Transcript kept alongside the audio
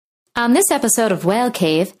On this episode of Whale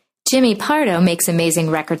Cave, Jimmy Pardo makes amazing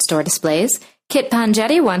record store displays, Kit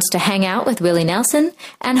Pongetti wants to hang out with Willie Nelson,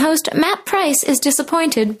 and host Matt Price is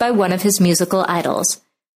disappointed by one of his musical idols.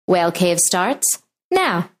 Whale Cave starts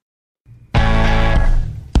now.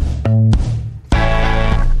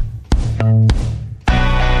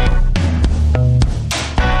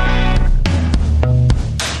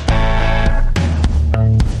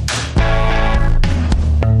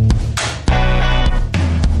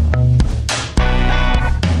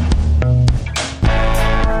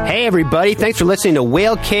 Hey everybody, thanks for listening to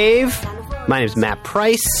Whale Cave. My name is Matt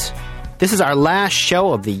Price. This is our last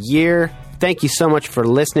show of the year. Thank you so much for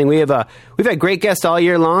listening. We've had great guests all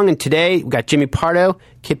year long, and today we've got Jimmy Pardo,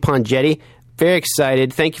 Kit Pongetti. Very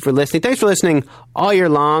excited. Thank you for listening. Thanks for listening all year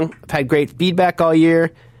long. I've had great feedback all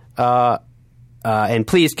year. And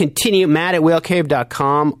please continue, Matt at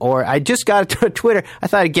whalecave.com, or I just got a Twitter. I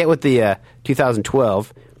thought I'd get with the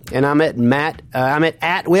 2012, and I'm at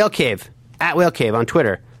 @whalecave, @whalecave on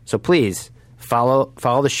Twitter. So please follow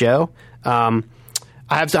the show. I'm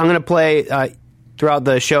going to play throughout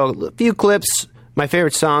the show a few clips, my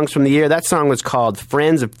favorite songs from the year. That song was called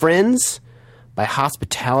 "Friends of Friends" by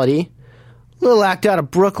Hospitality. A little act out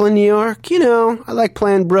of Brooklyn, New York. You know, I like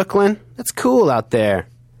playing Brooklyn. That's cool out there.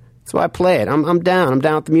 That's why I play it. I'm down. I'm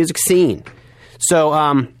down with the music scene. So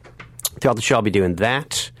throughout the show, I'll be doing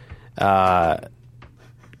that.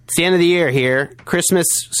 It's the end of the year here. Christmas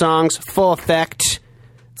songs, full effect.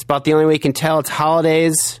 It's about the only way you can tell it's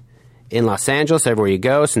holidays in Los Angeles, everywhere you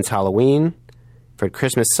go, since Halloween. For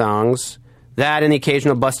Christmas songs. That and the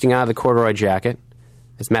occasional busting out of the corduroy jacket.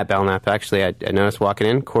 It's Matt Belknap, actually. I noticed walking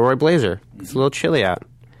in. Corduroy blazer. It's a little chilly out.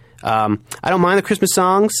 I don't mind the Christmas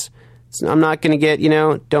songs. I'm not going to get,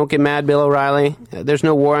 don't get mad, Bill O'Reilly. There's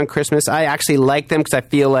no war on Christmas. I actually like them because I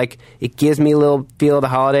feel like it gives me a little feel of the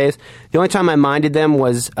holidays. The only time I minded them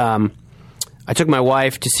was I took my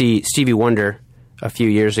wife to see Stevie Wonder a few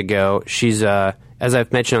years ago. She's, as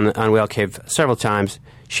I've mentioned on Whale Cave several times,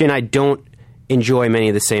 she and I don't enjoy many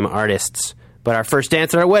of the same artists. But our first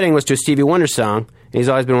dance at our wedding was to a Stevie Wonder song. And he's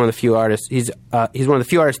always been one of the few artists. He's one of the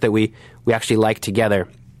few artists that we actually like together.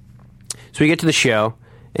 So we get to the show,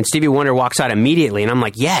 and Stevie Wonder walks out immediately, and I'm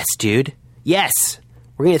like, yes, dude. Yes.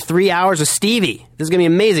 We're going to get 3 hours of Stevie. This is going to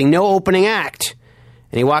be amazing. No opening act.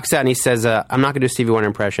 And he walks out and he says, I'm not going to do a Stevie Wonder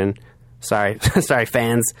impression. Sorry. Sorry,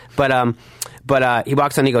 fans. But he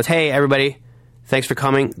walks out and he goes, hey, everybody, thanks for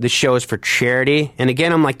coming. This show is for charity. And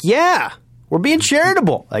again, I'm like, yeah, we're being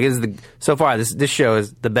charitable. Like, so far, this show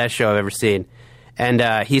is the best show I've ever seen.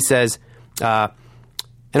 And he says, and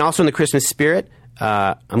also in the Christmas spirit,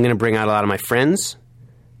 I'm going to bring out a lot of my friends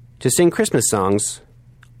to sing Christmas songs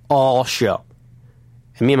all show.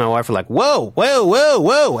 And me and my wife are like, whoa, whoa, whoa,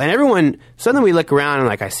 whoa. And everyone, suddenly we look around and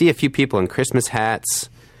like I see a few people in Christmas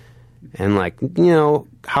hats and like,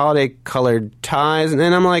 holiday colored ties. And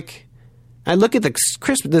then I'm like, I look at the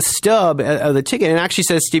stub of the ticket and it actually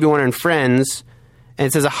says Stevie Wonder and Friends. And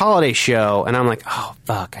it says a holiday show. And I'm like, oh,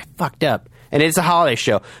 fuck, I fucked up. And it's a holiday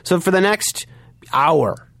show. So for the next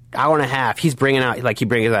hour and a half, he brings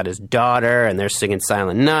out his daughter, and they're singing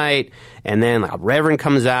Silent Night, and then like a reverend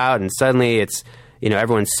comes out, and suddenly it's,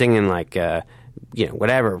 everyone's singing like,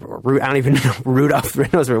 whatever, I don't even know, Rudolph the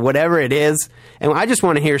Red-Nosed Reindeer, whatever it is, and I just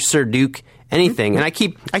want to hear Sir Duke, anything, and I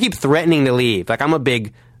keep threatening to leave, like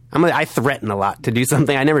I threaten a lot to do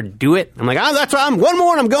something, I never do it, I'm like, that's right, one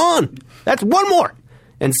more and I'm gone, that's one more,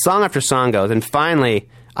 and song after song goes, and finally,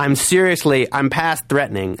 I'm past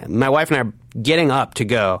threatening, my wife and I are getting up to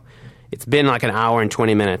go. It's been like an hour and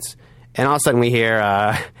 20 minutes. And all of a sudden we hear,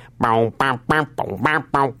 and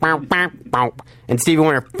Stevie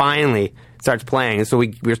Wonder finally starts playing. So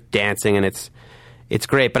we're dancing, and it's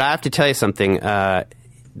great. But I have to tell you something.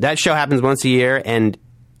 That show happens once a year, and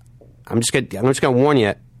I'm just gonna warn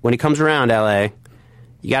you, when it comes around, LA,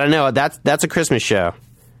 you got to know that's a Christmas show,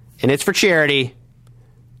 and it's for charity.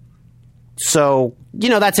 So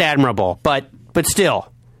that's admirable, but still.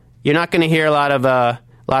 You're not going to hear a lot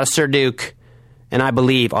of Sir Duke, and I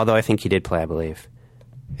believe, although I think he did play, I believe,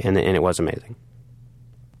 and it was amazing.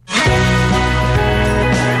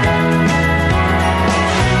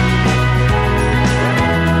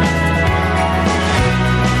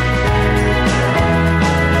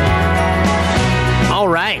 All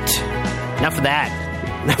right, enough of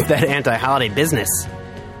that anti-holiday business.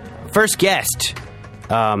 First guest,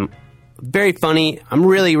 very funny. I'm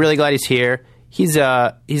really, really glad he's here. He's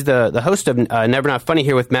the host of Never Not Funny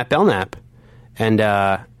here with Matt Belknap and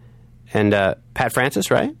Pat Francis,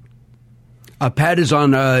 right? Pat is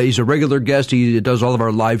on. He's a regular guest. He does all of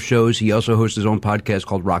our live shows. He also hosts his own podcast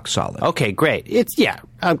called Rock Solid. Okay, great.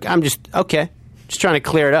 I'm just okay. Just trying to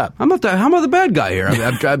clear it up. I'm not the bad guy here.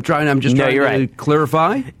 I'm trying. I'm just No, trying you're to right.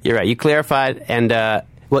 clarify. You're right. You clarified. And,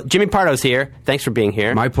 well, Jimmy Pardo's here. Thanks for being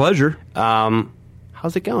here. My pleasure. How's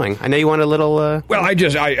it going? I know you want a little... Well, I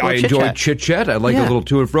enjoyed chit-chat. I like a little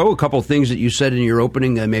to and fro. A couple of things that you said in your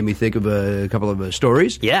opening made me think of a couple of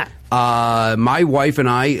stories. Yeah. My wife and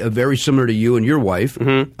I, very similar to you and your wife,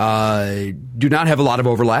 do not have a lot of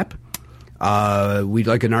overlap. We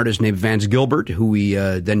like an artist named Vance Gilbert, who we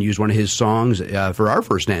then used one of his songs for our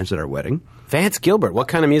first dance at our wedding. Vance Gilbert. What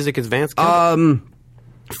kind of music is Vance Gilbert?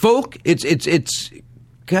 Folk. It's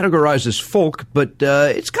categorized as folk, but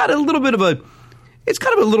it's got a little bit of a... It's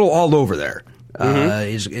kind of a little all over there.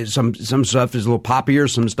 Some stuff is a little poppier,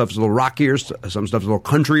 some stuff is a little rockier, some stuff is a little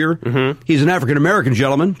countryer. He's an African-American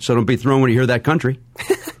gentleman, so don't be thrown when you hear that country.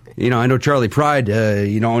 I know Charlie Pride,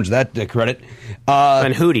 owns that credit.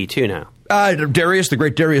 And Hootie, too, now. Darius, the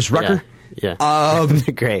great Darius Rucker. Yeah.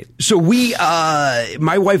 Great. So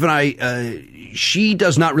my wife and I, she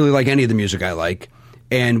does not really like any of the music I like.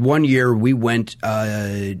 And one year we went,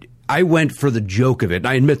 I went for the joke of it, and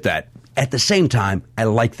I admit that. At the same time, I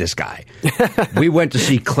like this guy. We went to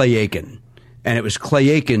see Clay Aiken, and it was Clay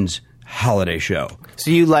Aiken's holiday show.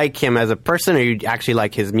 So you like him as a person, or you actually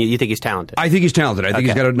like his music? You think he's talented? I think he's talented. I think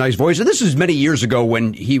he's got a nice voice. And this is many years ago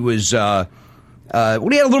when he was... when he had a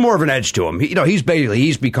little more of an edge to him.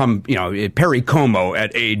 He's become, Perry Como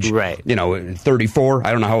at age, 34.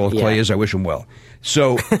 I don't know how old Clay is. I wish him well.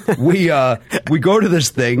 So we go to this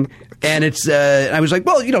thing, and it's, I was like,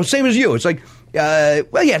 well, same as you. It's like,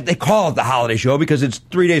 they call it the holiday show because it's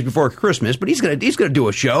 3 days before Christmas, but he's gonna do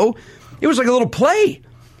a show. It was like a little play.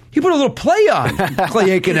 He put a little play on,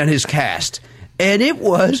 Clay Aiken and his cast. And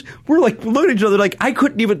we're like looking at each other like I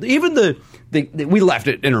couldn't even we left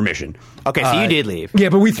at intermission. Okay, so you did leave. Yeah,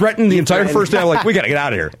 but we threatened the entire first day. I'm like, we got to get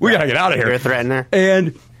out of here. We got to get out of here. You're a threatener.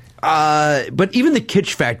 And but even the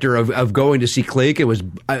kitsch factor of going to see Clay Aiken was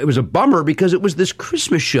a bummer because it was this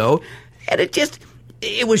Christmas show, and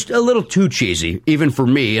it was a little too cheesy, even for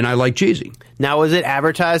me, and I like cheesy. Now, was it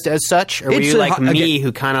advertised as such, or were you like me,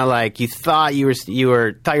 who kind of like you thought you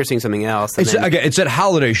were seeing something else? It said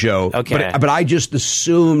holiday show, okay, but I just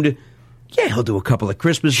assumed, he'll do a couple of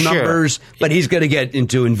Christmas numbers, but he's going to get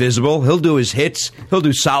into Invisible. He'll do his hits. He'll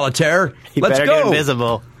do Solitaire. Let's go. Get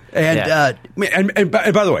Invisible. And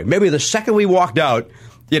by the way, maybe the second we walked out,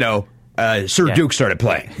 Sir Duke started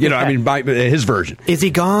playing. His version. Is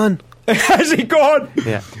he gone? Has he gone?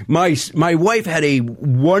 Yeah. My wife had a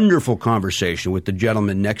wonderful conversation with the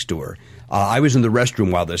gentleman next to her. I was in the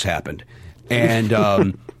restroom while this happened, and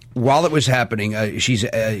while it was happening, she's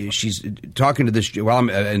talking to this. While I'm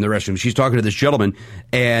in the restroom, she's talking to this gentleman,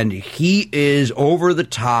 and he is over the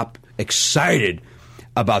top excited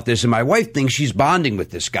about this, and my wife thinks she's bonding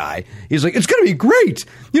with this guy. He's like, it's going to be great.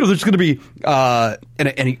 There's going to be,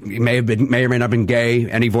 and he may or may not have been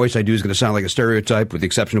gay. Any voice I do is going to sound like a stereotype, with the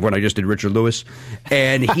exception of when I just did Richard Lewis.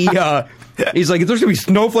 And he's like, there's going to be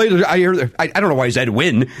snowflakes. I don't know why he said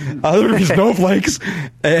win. There's going to be snowflakes.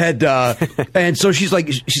 And so she's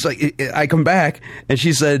like, I come back, and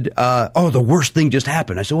she said, the worst thing just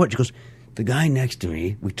happened. I said, what? She goes, the guy next to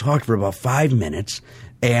me, we talked for about 5 minutes.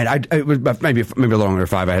 And it was maybe a little longer than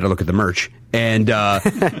 5. I had to look at the merch. And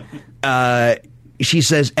she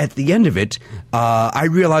says, at the end of it, I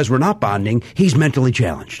realize we're not bonding. He's mentally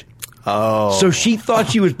challenged. Oh. So she thought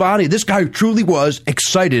she was bonding. This guy truly was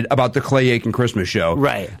excited about the Clay Aiken Christmas show.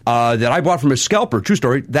 Right. That I bought from his scalper. True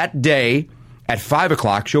story. That day at 5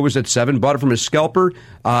 o'clock, show was at 7, bought it from his scalper,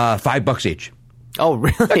 $5 each. Oh,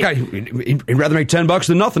 really? That guy, he'd rather make $10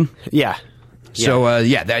 than nothing. Yeah. So,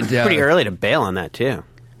 that's pretty early to bail on that, too.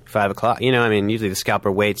 5 o'clock. Usually the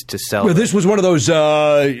scalper waits to sell. Well, this was one of those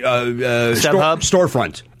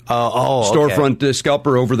storefront. Storefront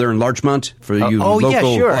scalper over there in Larchmont for you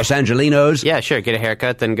local Los Angelinos. Yeah, sure. Get a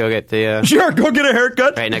haircut, then go get the... Sure, go get a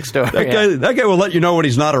haircut. Right next door. That guy will let you know when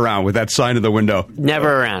he's not around with that sign in the window.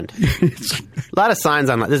 Never around. A lot of signs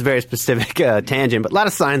on... This is a very specific tangent, but a lot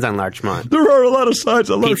of signs on Larchmont. There are a lot of signs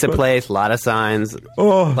on Larchmont. Pizza place, a lot of signs. A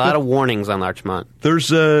lot of warnings on Larchmont. There's...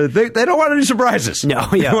 They don't want any surprises. No,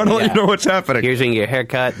 They want to let you know what's happening. Here's when you get a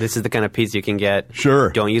haircut. This is the kind of pizza you can get. Sure.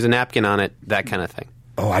 Don't use a napkin on it. That kind of thing.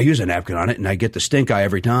 Oh, I use a napkin on it, and I get the stink eye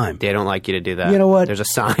every time. They don't like you to do that. You know what? There's a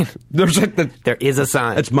sign. There is a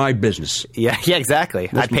sign. It's my business. Yeah, exactly.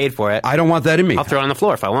 I paid for it. I don't want that in me. I'll throw it on the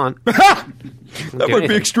floor if I want. That might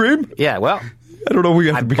be extreme. Yeah, well. I don't know if we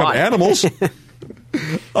have to become animals.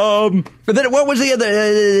 But then what was the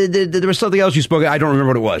other... there was something else you spoke... I don't remember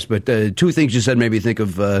what it was, but 2 things you said made me think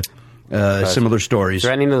of... similar stories.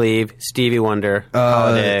 Threatening to leave, Stevie Wonder,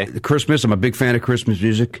 Holiday. Christmas. I'm a big fan of Christmas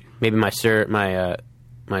music. Maybe my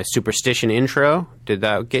my superstition intro. Did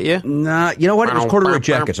that get you? Nah, you know what? It was corduroy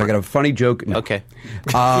jackets. I got a funny joke. No. Okay.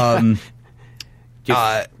 I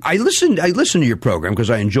listen to your program because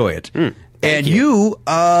I enjoy it. And you use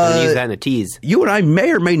that in a tease. You and I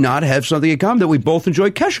may or may not have something in common that we both enjoy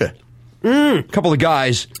Kesha. A couple of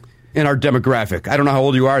guys in our demographic. I don't know how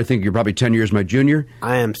old you are. I think you're probably 10 years my junior.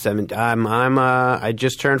 I am 7. I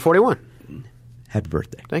just turned 41. Happy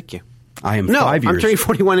birthday. Thank you. I am No, 5 years. I'm turning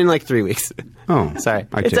 41 in like 3 weeks. Oh, sorry.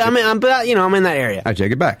 I take it. I'm in that area. I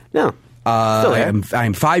take it back. No. Still there. I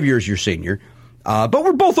am 5 years your senior, but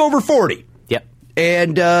we're both over 40. Yep.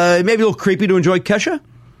 And maybe a little creepy to enjoy Kesha,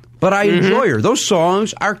 but I enjoy her. Those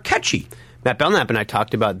songs are catchy. Matt Belknap and I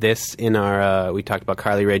talked about this in our, we talked about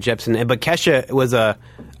Carly Rae Jepsen, but Kesha was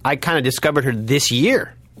I kind of discovered her this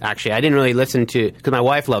year, actually. I didn't really listen to, because my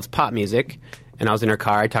wife loves pop music, and I was in her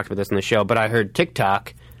car, I talked about this in the show, but I heard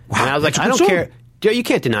TikTok, and I was like, I don't care. You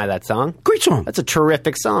can't deny that song. Great song. That's a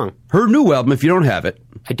terrific song. Her new album, if you don't have it.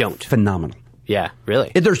 I don't. Phenomenal. Yeah,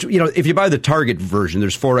 really. There's, if you buy the Target version,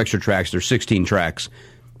 there's 4 extra tracks. There's 16 tracks.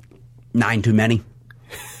 9 too many.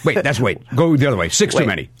 Go the other way. 6 too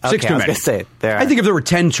many. 6 too many. I was going to say it. I think if there were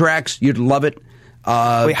 10 tracks, you'd love it.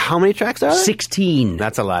 Wait, how many tracks are there? 16.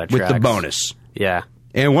 That's a lot of tracks. With the bonus. Yeah.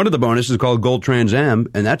 And one of the bonuses is called Gold Trans Am,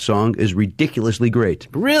 and that song is ridiculously great.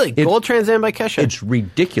 Really? Gold Trans Am by Kesha? It's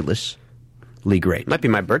ridiculously great. Might be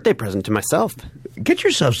my birthday present to myself. Get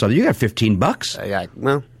yourself something. You got $15. Yeah,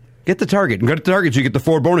 well... Get the Target. And go to the Target so you get the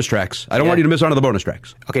 4 bonus tracks. I don't want you to miss out on the bonus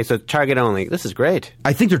tracks. Okay, so Target only. This is great.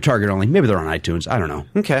 I think they're Target only. Maybe they're on iTunes. I don't know.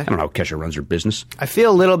 Okay. I don't know how Kesha runs her business. I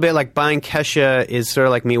feel a little bit like buying Kesha is sort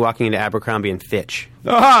of like me walking into Abercrombie and Fitch.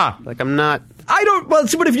 Aha! Like I'm not... I don't... Well,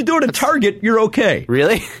 but if you do it at Target, you're okay.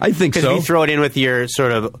 Really? I think so. Because if you throw it in with your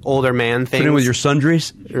sort of older man thing. Put it in with your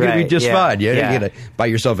sundries. You're going to be just fine. You're going to buy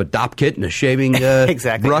yourself a dop kit and a shaving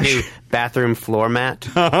exactly. brush. New bathroom floor mat.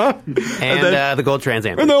 And then, the Gold Trans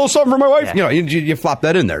Am. And a little something for my wife. Yeah. You flop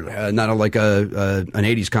that in there. Not like an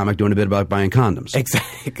 80s comic doing a bit about buying condoms.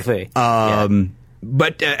 Exactly.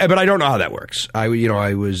 But I don't know how that works. I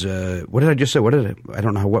was what did I just say? I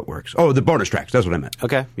don't know how what works. Oh, the bonus tracks. That's what I meant.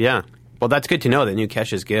 Okay. Yeah. Well, that's good to know that new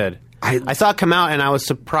Kesha's good. I saw it come out, and I was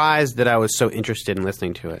surprised that I was so interested in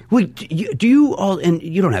listening to it. Wait, do you all? And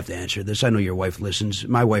you don't have to answer this. I know your wife listens.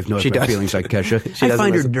 My wife knows my feelings like Kesha. I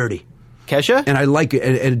find her dirty. Kesha? And I like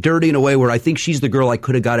it, and dirty in a way where I think she's the girl I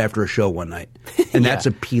could have got after a show one night, and that's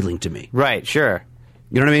appealing to me. Right. Sure.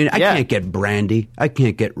 You know what I mean? I can't get Brandy. I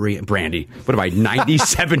can't get Brandy. What am I,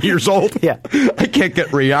 97 years old? Yeah. I can't get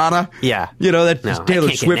Rihanna. Yeah.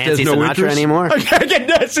 Taylor Swift has no Sinatra interest anymore. I can't get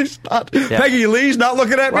Nancy Sinatra. Yeah. Peggy Lee's not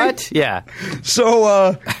looking at me. What? Yeah.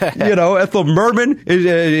 So, Ethel Merman,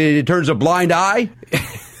 it turns a blind eye.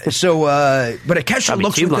 So, but Kesha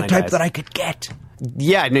looks like the type that I could get.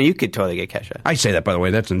 Yeah, no, you could totally get Kesha. I say that, by the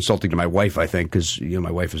way. That's insulting to my wife, I think, because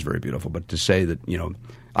my wife is very beautiful. But to say that,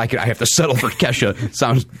 I have to settle for Kesha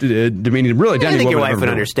sounds demeaning. Really, I think your wife would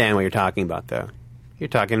understand what you're talking about, though. You're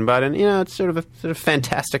talking about it. It's sort of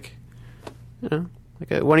fantastic.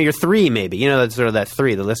 Like one of your 3, maybe. That's sort of that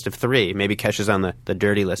 3, the list of 3. Maybe Kesha's on the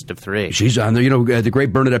dirty list of 3. She's on there. The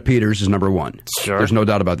great Bernadette Peters is number 1. Sure, there's no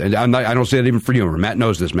doubt about that. I don't say that even for humor. Matt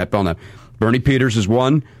knows this. Matt Belknap. Bernie Peters is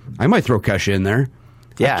 1. I might throw Kesha in there.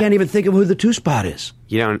 Yeah. I can't even think of who the 2 spot is.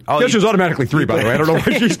 You don't. Oh, Kesha's automatically 3, by the way. I don't know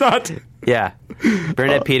why she's not. Yeah,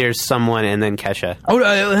 Bernadette Peters, someone, and then Kesha.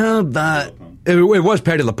 It was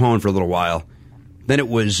Patti LuPone for a little while. Then it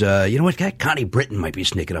was, Connie Britton might be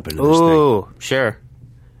sneaking up into this thing. Ooh, sure.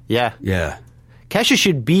 Yeah. Yeah. Kesha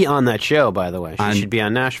should be on that show, by the way. She should be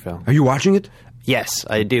on Nashville. Are you watching it? Yes,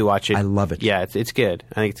 I do watch it. I love it. Yeah, it's good.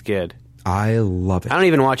 I think it's good. I love it. I don't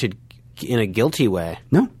even watch it in a guilty way.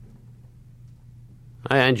 No.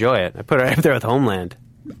 I enjoy it. I put it right up there with Homeland.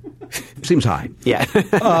 Seems high. Yeah.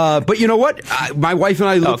 But you know what? My wife and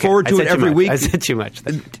I look forward to it every week. I said too much.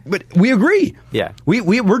 But we agree. Yeah.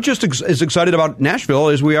 We're just as excited about Nashville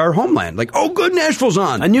as we are Homeland. Like, oh, good, Nashville's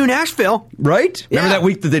on. A new Nashville. Right? Yeah. Remember that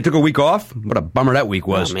week that they took a week off? What a bummer that week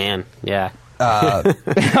was. Oh, man. Yeah. But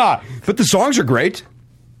the songs are great,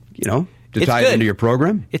 to tie it into your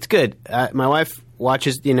program. It's good. My wife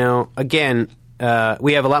watches, again,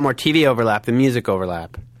 we have a lot more TV overlap than music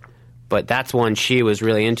overlap. But that's one she was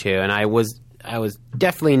really into, and I was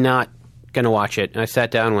definitely not going to watch it. And I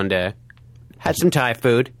sat down one day, had some Thai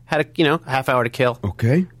food, had a half hour to kill.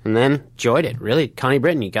 Okay. And then enjoyed it. Really, Connie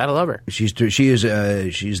Britton, you gotta love her. She's the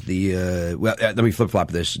let me flip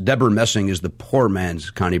flop this. Deborah Messing is the poor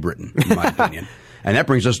man's Connie Britton, in my opinion. And that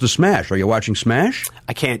brings us to Smash. Are you watching Smash?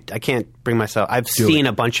 I can't bring myself. I've seen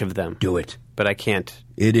a bunch of them. Do it. But I can't.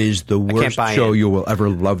 It is the worst show you will ever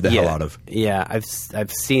love the hell out of. Yeah,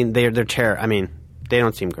 I've seen they're terrible. I mean, They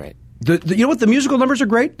don't seem great. You know what? The musical numbers are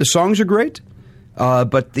great. The songs are great.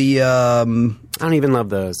 But the I don't even love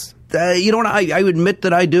those. you know what? I admit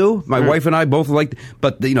that I do. My wife and I both like.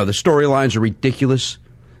 But the storylines are ridiculous.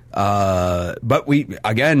 But we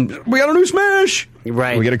got a new Smash.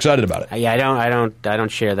 Right. We get excited about it. Yeah, I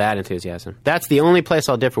don't share that enthusiasm. That's the only place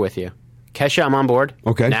I'll differ with you. Kesha, I'm on board.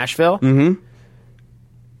 Okay. Nashville. Mm-hmm.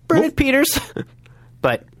 Bernadette Peters.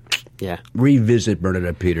 But yeah, revisit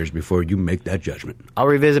Bernadette Peters before you make that judgment. I'll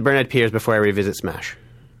revisit Bernadette Peters before I revisit Smash.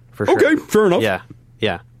 For sure. Okay, fair enough.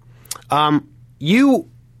 Yeah. You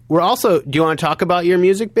were also. Do you want to talk about your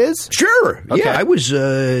music biz? Sure. Okay. Yeah, I was.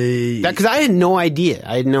 Because I had no idea.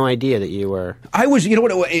 I had no idea that you were. I was. You know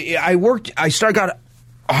what? I worked. Got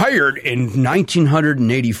hired in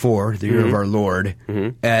 1984, the year of our Lord,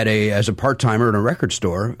 as a part timer in a record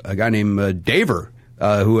store. A guy named Daver,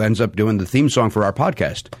 who ends up doing the theme song for our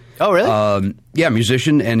podcast. Oh, really? Yeah,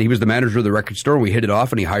 musician, and he was the manager of the record store. And we hit it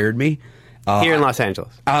off, and he hired me. Here in Los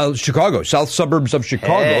Angeles, Chicago, south suburbs of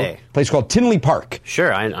Chicago, Hey. place called Tinley Park.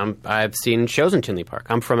 Sure, I've seen shows in Tinley Park.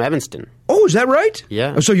 I'm from Evanston. Oh, is that right?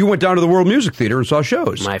 Yeah. So you went down to the World Music Theater and saw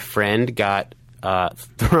shows. My friend got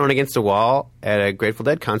thrown against a wall at a Grateful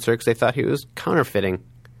Dead concert because they thought he was counterfeiting.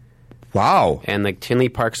 Wow. And the Tinley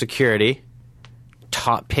Park security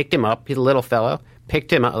picked him up. He's a little fellow.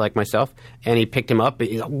 Picked him up, like myself, and he picked him up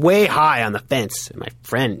way high on the fence. And my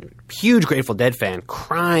friend, huge Grateful Dead fan,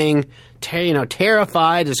 crying,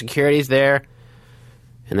 terrified. The security's there,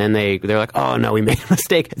 and then they're like, "Oh no, we made a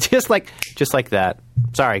mistake." just like that.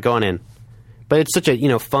 Sorry, going in. But it's such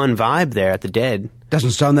a fun vibe there at the Dead.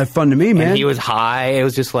 Doesn't sound that fun to me, man. And he was high. It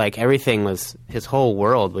was just like his whole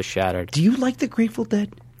world was shattered. Do you like the Grateful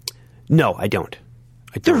Dead? No, I don't.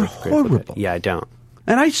 They're like the Grateful Dead. horrible. Yeah, I don't.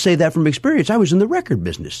 And I say that from experience. I was in the record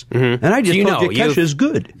business. And I just told you Kesha's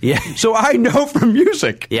good. Yeah. So I know from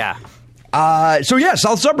music. Yeah.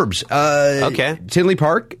 South suburbs. Okay. Tinley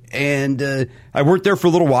Park. And I worked there for a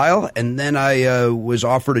little while. And then I was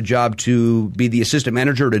offered a job to be the assistant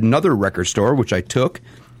manager at another record store, which I took.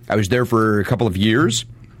 I was there for a couple of years.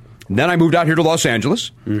 And then I moved out here to Los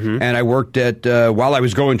Angeles. And I worked at, while I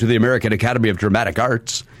was going to the American Academy of Dramatic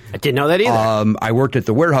Arts. I didn't know that either. I worked at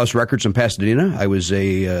the Warehouse Records in Pasadena. I was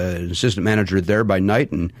an assistant manager there by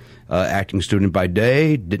night and acting student by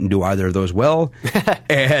day. Didn't do either of those well.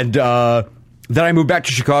 And then I moved back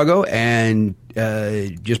to Chicago and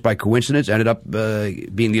just by coincidence ended up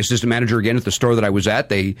being the assistant manager again at the store that I was at.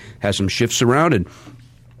 They had some shifts around.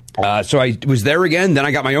 And so I was there again. Then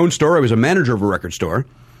I got my own store. I was a manager of a record store.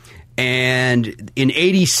 And in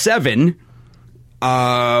 1987...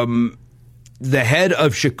 the head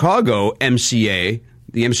of Chicago MCA,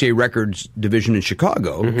 the MCA Records division in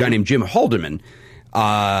Chicago, a guy named Jim Haldeman,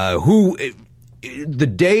 who, the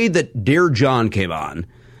day that Dear John came on,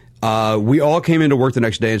 we all came into work the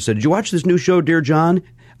next day and said, "Did you watch this new show, Dear John?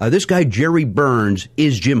 This guy, Jerry Burns,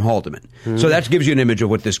 is Jim Haldeman." So that gives you an image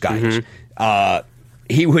of what this guy is.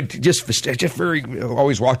 He would just very,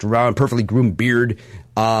 always walked around, perfectly groomed beard,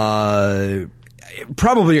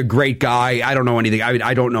 probably a great guy. I don't know anything.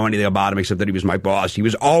 I don't know anything about him except that he was my boss. He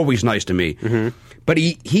was always nice to me. But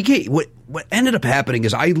he came, what ended up happening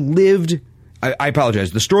is I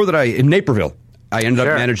apologize. The store that in Naperville, I ended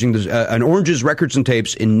up managing an Oranges Records and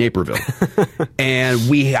Tapes in Naperville, and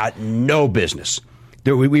we had no business.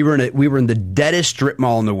 We were in the deadest strip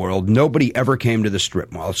mall in the world. Nobody ever came to the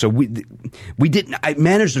strip mall, so we didn't. I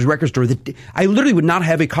managed this record store that I literally would not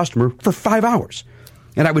have a customer for 5 hours.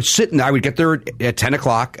 And I would sit and I would get there at 10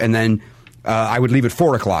 o'clock, and then I would leave at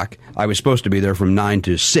 4 o'clock. I was supposed to be there from 9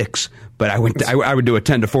 to 6, but I would do a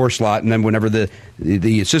 10 to 4 slot, and then whenever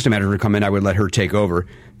the assistant manager would come in, I would let her take over, a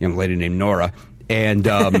young lady named Nora. And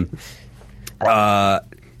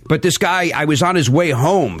but this guy, I was on his way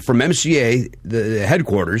home from MCA, the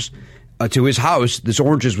headquarters, to his house. This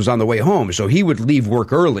Oranges was on the way home, so he would leave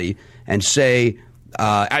work early and say,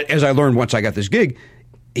 as I learned once I got this gig,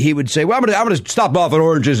 he would say, "Well, I'm going to stop off at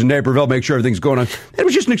Oranges in Naperville, make sure everything's going on." It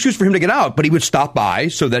was just an excuse for him to get out, but he would stop by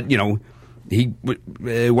so that he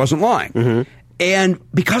wasn't lying. And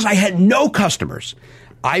because I had no customers,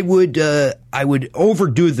 I would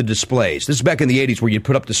overdo the displays. This is back in the 80s where you'd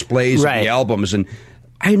put up displays of the albums, and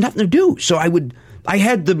I had nothing to do, so I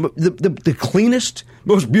had the cleanest,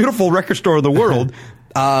 most beautiful record store in the world.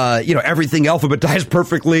 Everything alphabetized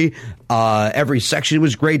perfectly. Every section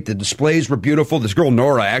was great. The displays were beautiful. This girl,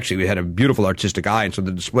 Nora, actually had a beautiful artistic eye, and so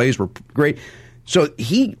the displays were great. So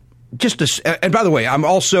and by the way, I'm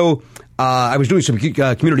also, I was doing some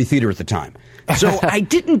community theater at the time. So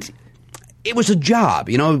it was a job,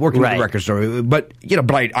 working at the record store. But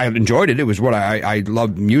I enjoyed it. It was what I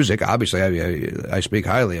loved music. Obviously, I speak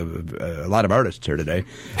highly of a lot of artists here today.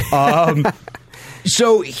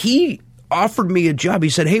 So he offered me a job. He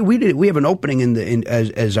said, "Hey, we have an opening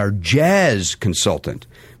as our jazz consultant.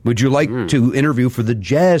 Would you like to interview for the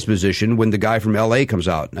jazz position when the guy from L.A. comes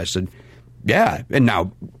out?" And I said, "Yeah." And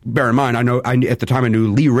now, bear in mind, at the time I knew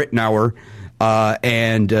Lee Ritenour.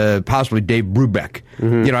 And possibly Dave Brubeck.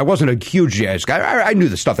 Mm-hmm. I wasn't a huge jazz guy. I knew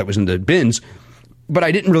the stuff that was in the bins, but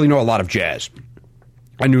I didn't really know a lot of jazz.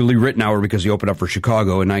 I knew Lee Ritenour because he opened up for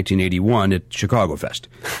Chicago in 1981 at Chicago Fest.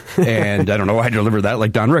 And I don't know why I delivered that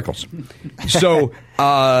like Don Rickles. So,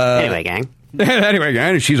 anyway,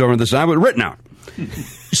 gang. She's over on the side with Ritenour.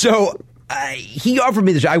 So, he offered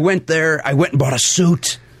me this. I went there. I went and bought a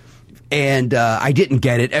suit. And I didn't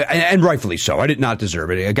get it, and rightfully so. I did not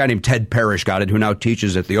deserve it. A guy named Ted Parrish got it, who now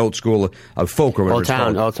teaches at the Old School of Folk, or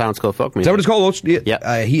whatever Old Town School of Folk Music. Is that what it's called? Yeah.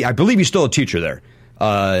 I believe he's still a teacher there.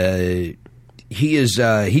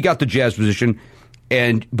 He got the jazz position,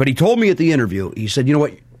 but he told me at the interview, he said, "You know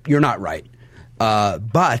what? You're not right.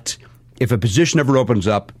 But if a position ever opens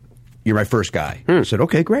up, you're my first guy." I said,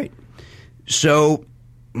 "Okay, great." So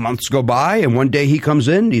months go by, and one day he comes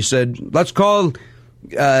in. He said, "Let's call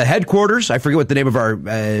headquarters." I forget what the name of our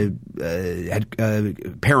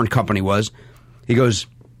parent company was. He goes,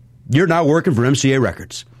 "You're now working for MCA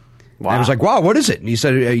Records." Wow. And I was like, "Wow, what is it?" And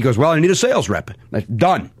he goes, "Well, I need a sales rep."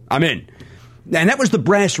 Done. I'm in. And that was the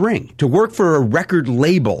brass ring. To work for a record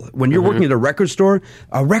label, when you're working at a record store,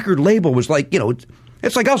 a record label was like,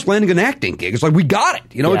 it's like us landing an acting gig. It's like, we got it.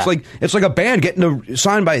 It's like a band getting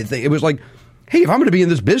signed by a thing. It was like, hey, if I'm going to be in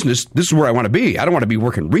this business, this is where I want to be. I don't want to be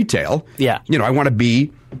working retail. Yeah. I want to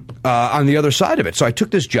be on the other side of it. So I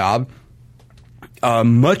took this job,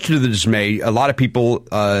 much to the dismay. A lot of people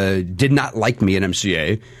did not like me at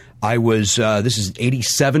MCA. I was, this is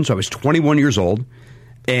 87, so I was 21 years old.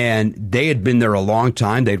 And they had been there a long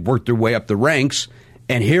time. They'd worked their way up the ranks.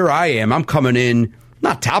 And here I am. I'm coming in,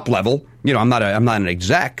 not top level. I'm not an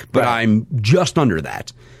exec, but right. I'm just under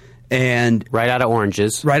that. And right out of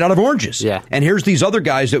Oranges. Yeah. And here's these other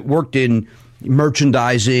guys that worked in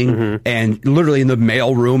merchandising and literally in the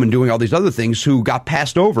mail room and doing all these other things who got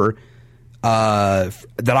passed over, that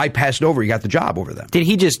I passed over. He got the job over them. Did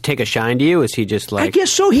he just take a shine to you? Was he just like... I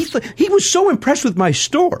guess so. He was so impressed with my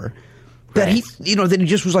store that that he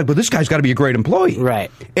just was like, well, this guy's got to be a great employee. Right.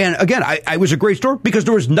 And again, I was a great store because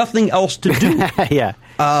there was nothing else to do. Yeah.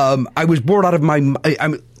 I was bored out of my...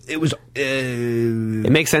 It was.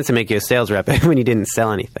 It makes sense to make you a sales rep when you didn't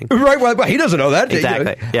sell anything, right? Well, he doesn't know that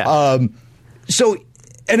exactly. Yeah. So,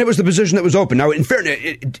 and it was the position that was open. Now, in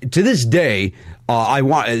fairness, to this day,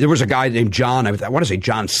 there was a guy named John. I want to say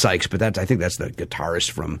John Sykes, but I think that's the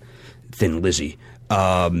guitarist from Thin Lizzy.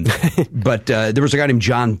 But there was a guy named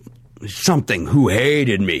John something who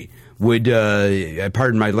hated me. Would,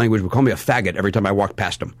 pardon my language, would call me a faggot every time I walked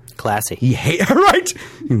past him. Classy. He right?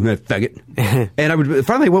 That faggot. And I would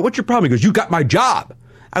finally, what's your problem? He goes, "You got my job."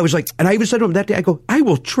 I was like, and I even said to him that day, I go, "I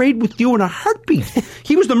will trade with you in a heartbeat."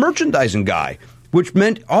 He was the merchandising guy, which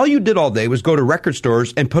meant all you did all day was go to record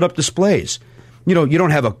stores and put up displays. You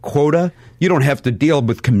don't have a quota. You don't have to deal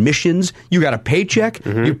with commissions. You got a paycheck.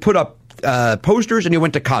 You put up posters and you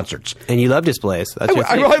went to concerts. And you love displays. That's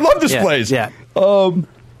I love displays. Yeah.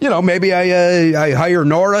 Maybe I hire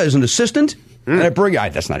Nora as an assistant. And I bring...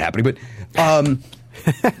 that's not happening, but...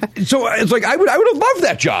 so it's like, I would have loved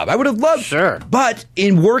that job. I would have loved... Sure. But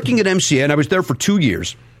in working at MCA, and I was there for 2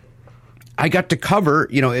 years, I got to cover...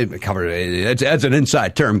 That's an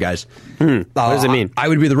inside term, guys. What does it mean? I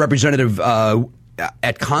would be the representative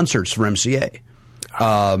at concerts for MCA.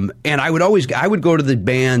 And I would go to the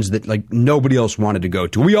bands that like nobody else wanted to go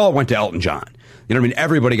to. We all went to Elton John. You know what I mean?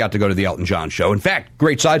 Everybody got to go to the Elton John show. In fact,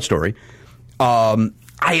 great side story.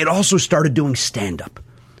 I had also started doing stand-up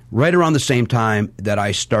right around the same time that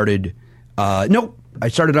I started. I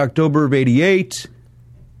started October of '88.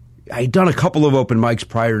 I had done a couple of open mics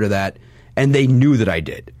prior to that, and they knew that I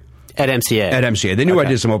did. At MCA? At MCA. They knew I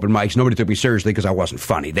did some open mics. Nobody took me seriously because I wasn't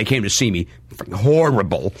funny. They came to see me.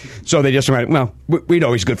 Horrible. So they just went, well, we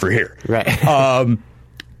know he's good for here. Right.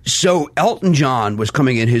 So Elton John was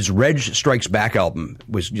coming in. His Reg Strikes Back album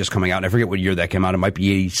was just coming out. And I forget what year that came out. It might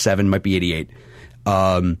be 87, might be 88.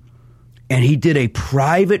 And he did a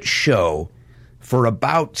private show for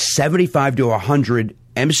about 75 to 100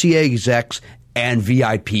 MCA execs and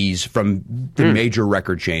VIPs from the major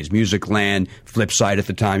record chains. Music Land, Flipside at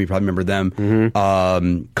the time. You probably remember them.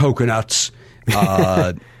 Coconuts.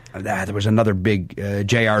 There was another big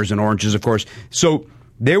JRs and Oranges, of course. So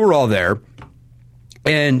they were all there.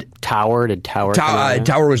 And Tower come out?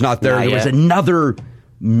 Tower was not there. Not there was yet. another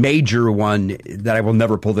major one that I will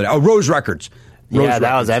never pull it out. Oh, Rose Records. Rose That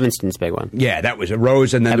Records. was Evanston's big one. Yeah, that was a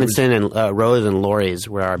Rose, and then there was- Evanston and Rose and Laurie's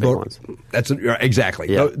were our big ones. That's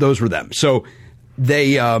exactly. Yeah. Those were them. So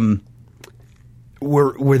they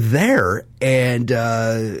were there, and all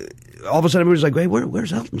of a sudden everybody was like, "Hey,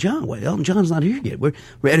 where's Elton John? Wait, Elton John's not here yet."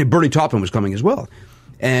 And Bernie Taupin was coming as well,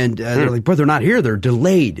 and they're like, "But they're not here. They're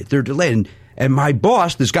delayed. They're delayed." And my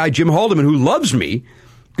boss, this guy Jim Haldeman, who loves me,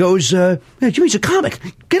 goes, "Hey, Jimmy's a comic.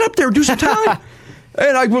 Get up there, and do some time."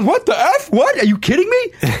 And I go, "What the F? What? Are you kidding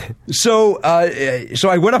me?" So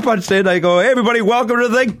I went up on stage and I go, "Hey, everybody, welcome to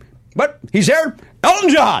the thing." What? He's here? Elton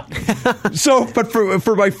John! But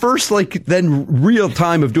for my first, then real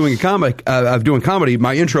time of doing comedy,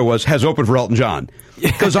 my intro has opened for Elton John.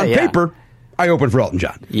 Because on paper, I opened for Elton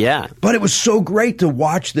John. Yeah. But it was so great to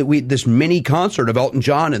watch this mini concert of Elton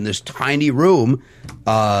John in this tiny room,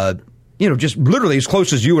 just literally as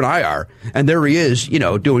close as you and I are. And there he is,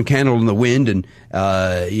 doing Candle in the Wind and,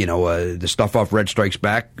 the stuff off Red Strikes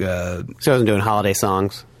Back. So I wasn't doing holiday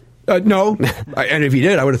songs. No. And if he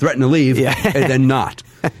did, I would have threatened to leave and then not.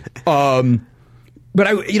 But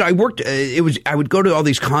I worked, I would go to all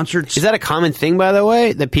these concerts. Is that a common thing, by the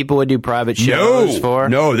way, that people would do private shows for?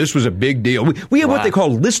 No, this was a big deal. We had what they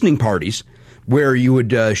call listening parties, where you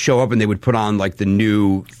would show up and they would put on the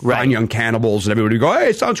new Fine Young Cannibals, and everybody would go,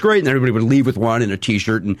 "Hey, it sounds great," and everybody would leave with one and a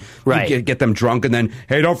T-shirt, and get them drunk, and then,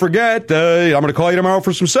 "Hey, don't forget, I'm going to call you tomorrow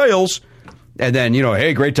for some sales," and then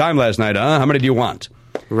 "Hey, great time last night, huh? How many do you want?"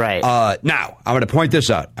 Right. Now I'm going to point this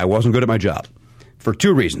out. I wasn't good at my job for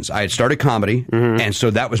two reasons. I had started comedy, and so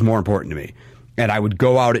that was more important to me, and I would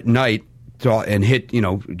go out at night and hit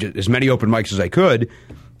as many open mics as I could.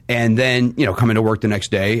 And then, come into work the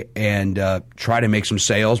next day and try to make some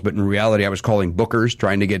sales. But in reality, I was calling bookers,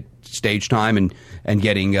 trying to get stage time and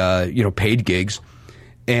getting, paid gigs.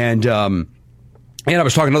 And I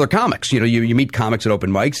was talking to other comics. You meet comics at open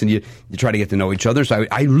mics and you try to get to know each other. So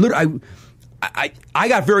I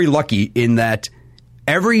got very lucky in that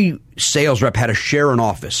every sales rep had to share an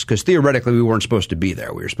office because theoretically we weren't supposed to be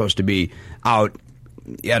there. We were supposed to be out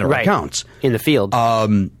at our accounts. In the field.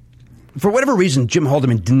 For whatever reason, Jim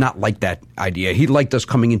Haldeman did not like that idea. He liked us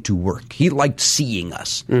coming into work. He liked seeing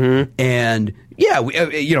us. Mm-hmm. And,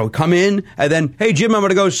 we, come in, and then, "Hey, Jim, I'm going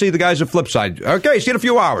to go see the guys at Flipside." "Okay, see you in a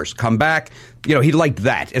few hours." Come back. He liked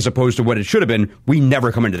that, as opposed to what it should have been. We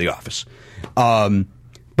never come into the office.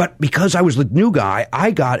 But because I was the new guy,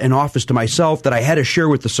 I got an office to myself that I had to share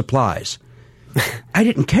with the supplies. I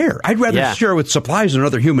didn't care. I'd rather share with supplies than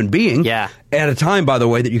another human being. Yeah. At a time, by the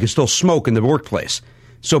way, that you could still smoke in the workplace.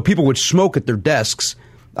 So people would smoke at their desks.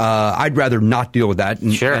 I'd rather not deal with that.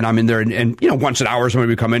 And I'm in there, and once an hour somebody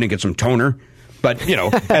would come in and get some toner. But,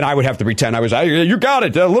 and I would have to pretend I was, "You got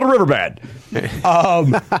it, Little River Band."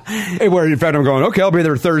 Where in fact I'm going, "Okay, I'll be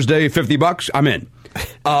there Thursday, $50, I'm in."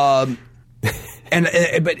 And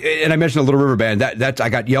I mentioned the Little River Band. That I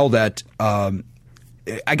got yelled at.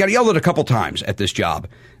 I got yelled at a couple times at this job.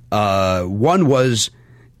 One was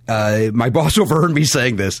my boss overheard me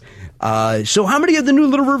saying this. "So how many of the new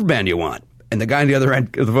Little River Band do you want?" And the guy on the other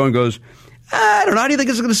end of the phone goes, "I don't know. How do you think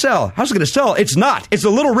it's going to sell?" "How's it going to sell?" "It's not. It's the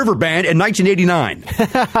Little River Band in 1989."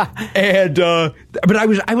 And but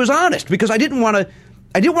I was honest because I didn't want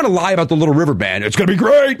to lie about the Little River Band. "It's going to be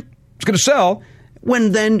great. It's going to sell."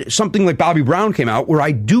 When then something like Bobby Brown came out, where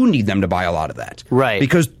I do need them to buy a lot of that, right?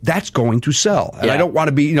 Because that's going to sell, and I don't want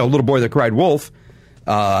to be little boy that cried wolf.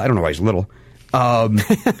 I don't know why he's little. And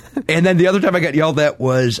then the other time I got yelled at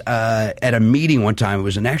was at a meeting one time. It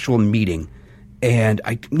was an actual meeting, and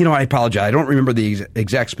I apologize. I don't remember the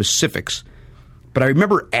exact specifics, but I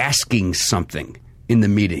remember asking something in the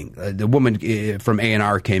meeting. The woman from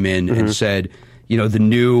A&R came in and said, the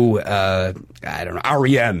new,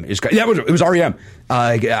 REM is. It was REM.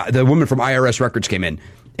 The woman from IRS Records came in,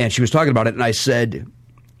 and she was talking about it, and I said,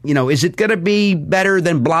 "Is it going to be better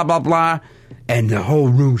than blah blah blah?" And the whole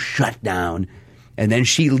room shut down. And then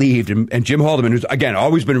she left, and Jim Haldeman, who's again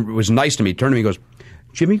was nice to me, turned to me and goes,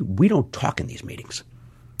 "Jimmy, we don't talk in these meetings.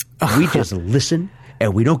 We just listen,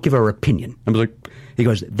 and we don't give our opinion." I was like, he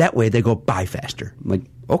goes, "That way they go by faster." I'm like,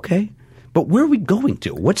 "Okay. But where are we going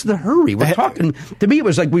to? What's the hurry? We're talking." To me, it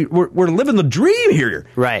was like we're living the dream here.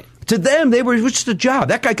 Right. To them, it was just a job.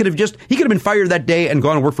 That guy he could have been fired that day and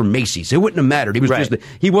gone to work for Macy's. It wouldn't have mattered. He was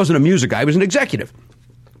he wasn't a music guy. He was an executive.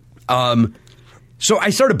 So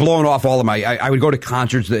I started blowing off all of I would go to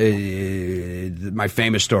concerts. My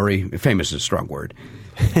famous story, famous is a strong word.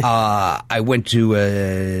 I went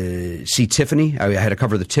to see Tiffany. I had to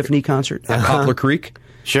cover the Tiffany concert at Poplar Creek.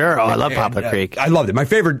 Sure. Oh, I love Poplar Creek. I loved it. My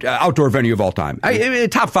favorite outdoor venue of all time.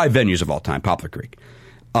 Top 5 venues of all time, Poplar Creek.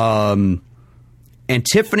 And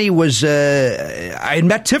Tiffany was, I had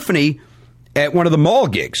met Tiffany at one of the mall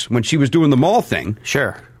gigs when she was doing the mall thing.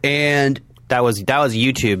 Sure. And that was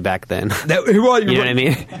YouTube back then. You know what I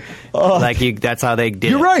mean? That's how they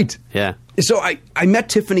did You're it. right. Yeah. So I met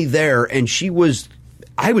Tiffany there, and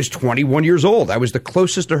I was 21 years old. I was the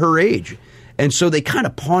closest to her age. And so they kind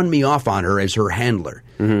of pawned me off on her as her handler.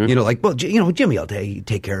 Mm-hmm. You know, like, well, Jimmy will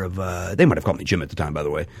take care of, they might have called me Jim at the time, by the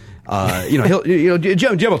way.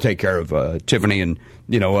 Jim will take care of Tiffany and,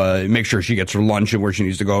 make sure she gets her lunch and where she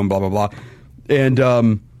needs to go and blah, blah, blah. And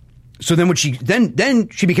so then when she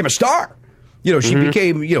became a star. She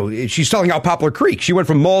became, she's selling out Poplar Creek. She went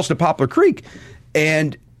from malls to Poplar Creek.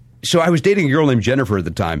 And so I was dating a girl named Jennifer at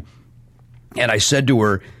the time. And I said to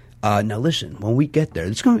her, now listen, when we get there,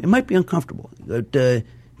 it might be uncomfortable. But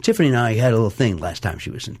Tiffany and I had a little thing last time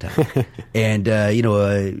she was in town. And,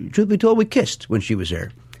 truth be told, we kissed when she was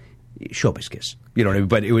there. Showbiz kiss. You know what I mean?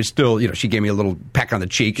 But it was still, she gave me a little peck on the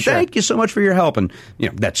cheek. Sure. Thank you so much for your help. And,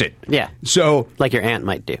 that's it. Yeah. So, like your aunt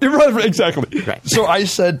might do. Exactly. Right. So I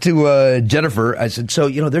said to Jennifer, so,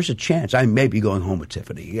 there's a chance I may be going home with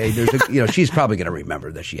Tiffany. She's probably going to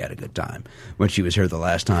remember that she had a good time when she was here the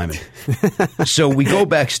last time. And so we go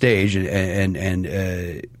backstage and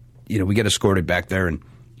we get escorted back there and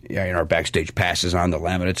our backstage passes on the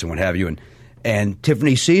laminates and what have you. And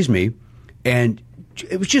Tiffany sees me and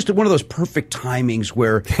it was just one of those perfect timings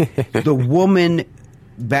where the woman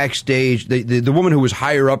backstage, the woman who was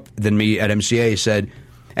higher up than me at MCA said,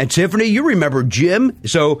 and Tiffany, you remember Jim?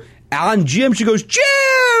 So on Jim, she goes,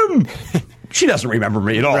 Jim! She doesn't remember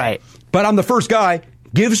me at all. Right. But I'm the first guy,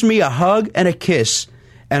 gives me a hug and a kiss.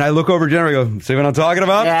 And I look over at Jennifer and go, see what I'm talking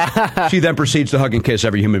about? Yeah. She then proceeds to hug and kiss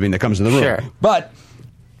every human being that comes in the room. Sure. But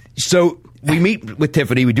so we meet with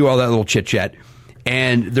Tiffany, we do all that little chit chat.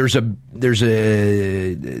 And there's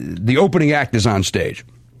the opening act is on stage.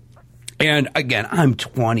 And again, I'm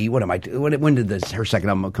 20. What am I? When did her second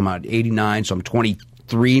album come out? 89. So I'm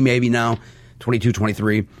 23 maybe now. 22,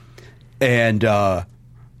 23. And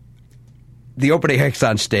the opening act's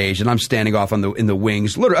on stage, and I'm standing off in the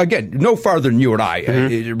wings. Literally, again, no farther than you and I.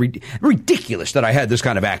 Mm-hmm. Ridiculous that I had this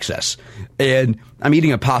kind of access. And I'm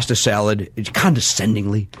eating a pasta salad,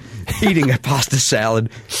 condescendingly eating a pasta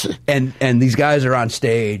salad, and these guys are on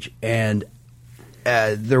stage, and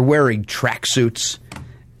they're wearing tracksuits,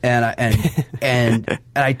 and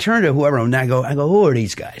I turn to whoever, and I go, who are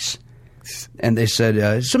these guys? And they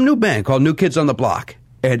said, some new band called New Kids on the Block,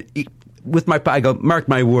 and. I go, mark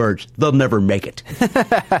my words, they'll never make it.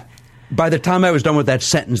 By the time I was done with that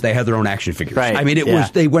sentence, they had their own action figures. Right. I mean, it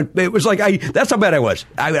was like, that's how bad I was.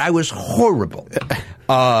 I was horrible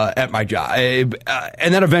at my job.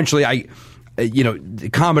 And then eventually the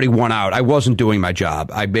comedy won out. I wasn't doing my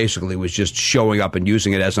job. I basically was just showing up and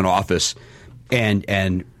using it as an office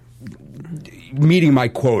and meeting my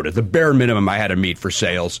quota, the bare minimum I had to meet for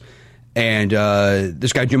sales. And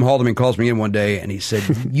this guy, Jim Haldeman, calls me in one day, and he said,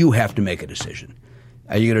 you have to make a decision.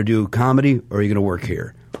 Are you going to do comedy, or are you going to work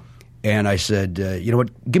here? And I said, you know what,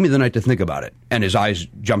 give me the night to think about it. And his eyes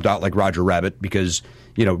jumped out like Roger Rabbit because,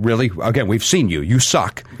 really, again, we've seen you. You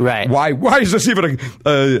suck. Right. Why is this even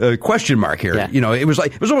a question mark here? Yeah. It was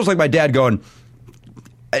almost like my dad going,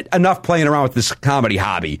 enough playing around with this comedy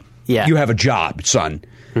hobby. Yeah. You have a job, son.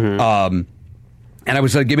 Mm-hmm. And I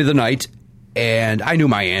was like, give me the night. And I knew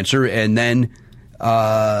my answer, and then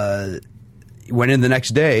went in the next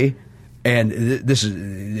day, and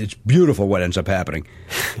it's beautiful what ends up happening.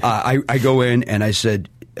 I go in, and I said,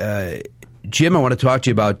 Jim, I want to talk to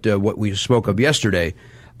you about what we spoke of yesterday.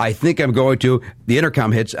 I think I'm going to, the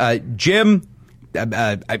intercom hits, Jim,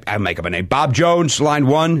 I make up a name, Bob Jones, line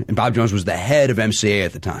 1, and Bob Jones was the head of MCA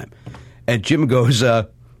at the time. And Jim goes,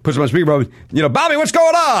 puts him on speaker, Bobby, what's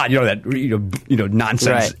going on? That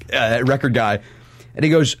nonsense record guy, and he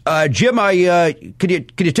goes, Jim, could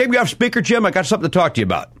you take me off speaker, Jim? I got something to talk to you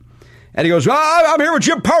about. And he goes, I'm here with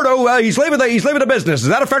Jim Pardo. He's leaving the business. Does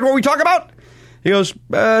that affect what we talk about? He goes,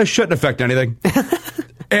 shouldn't affect anything.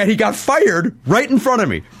 And he got fired right in front of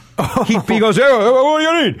me. He goes, hey, what do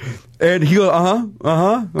you need? And he goes,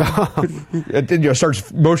 and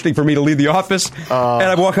starts motioning for me to leave the office. And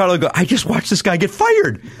I walk out and I go, I just watched this guy get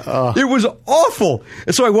fired. It was awful.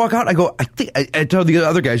 And so I walk out and I go, I tell the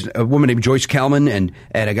other guys, a woman named Joyce Kalman and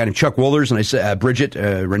a guy named Chuck Wohlers, and I said, Bridget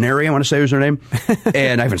Ranieri, I want to say was her name.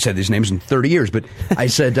 And I haven't said these names in 30 years, but I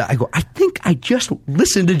said, I think I just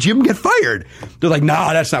listened to Jim get fired. They're like,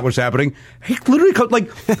 nah, that's not what's happening. He literally comes, like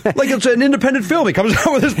it's an independent film. He comes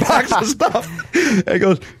out with his box of stuff. And he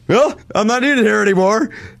goes, well, well, I'm not needed here anymore.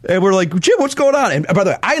 And we're like, Jim, what's going on? And by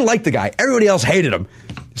the way, I like the guy. Everybody else hated him.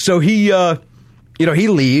 So he, he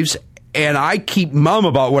leaves, and I keep mum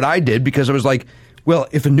about what I did because I was like, well,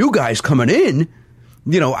 if a new guy's coming in,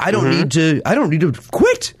 I don't need to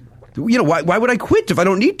quit. Why would I quit if I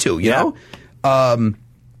don't need to, you know?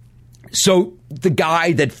 So the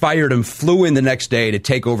guy that fired him flew in the next day to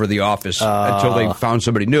take over the office until they found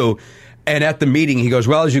somebody new. And at the meeting, he goes,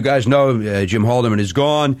 well, as you guys know, Jim Haldeman is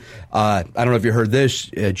gone. I don't know if you heard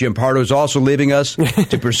this. Jim Pardo is also leaving us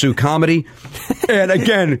to pursue comedy. And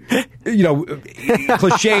again,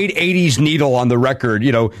 cliched 80s needle on the record.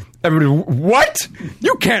 Everybody, what?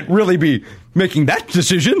 You can't really be making that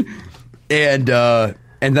decision. And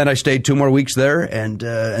then I stayed 2 more weeks there and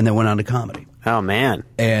then went on to comedy. Oh, man.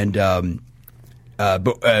 And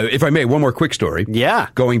but if I may, one more quick story. Yeah.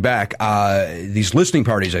 Going back, these listening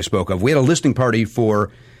parties I spoke of, we had a listening party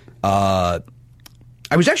for, I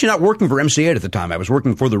was actually not working for MC8 at the time. I was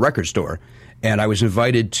working for the record store. And I was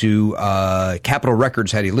invited to, Capitol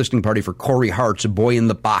Records had a listening party for Corey Hart's Boy in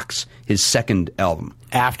the Box, his second album.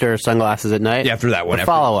 After Sunglasses at Night? Yeah, after that one. The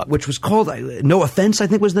follow-up. Which was called No Offense, I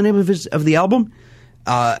think was the name of the album.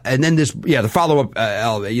 And then the follow-up,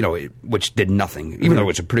 which did nothing, even though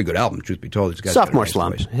it's a pretty good album, truth be told. These guys Sophomore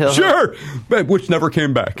slump. Sure, which never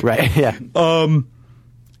came back. Right, yeah.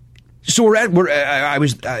 So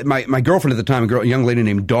my girlfriend at the time, a young lady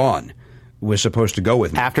named Dawn, was supposed to go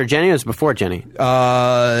with me. After Jenny or was before Jenny?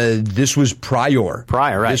 This was prior.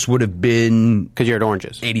 Prior, right. This would have been... Because you're at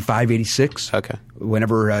Oranges. 85, 86. Okay.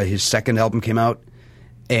 Whenever his second album came out.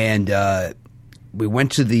 And we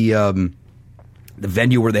went to the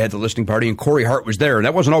venue where they had the listening party, and Corey Hart was there, and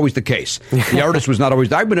that wasn't always the case. The artist was not always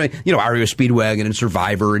there. I've been, REO Speedwagon and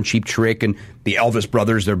Survivor and Cheap Trick and the Elvis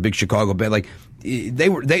Brothers, their big Chicago band, like they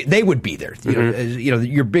would be there.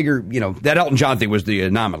 Your bigger, that Elton John thing was the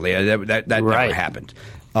anomaly. That right. Never happened.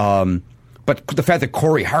 But the fact that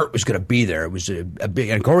Corey Hart was going to be there, it was a big,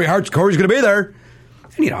 and Corey's going to be there.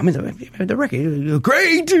 And I'm in the record,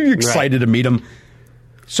 great, excited to meet him.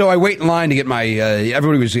 So I wait in line to get my,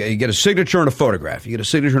 everybody was, you get a signature and a photograph. You get a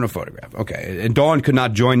signature and a photograph. Okay. And Dawn could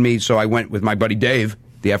not join me, so I went with my buddy Dave,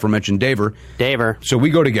 the aforementioned Daver. So we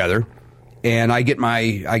go together, and I get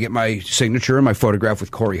my signature and my photograph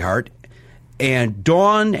with Corey Hart. And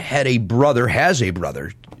Dawn has a brother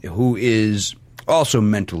who is also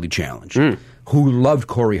mentally challenged, who loved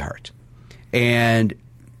Corey Hart. And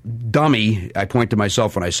dummy, I point to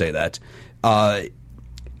myself when I say that,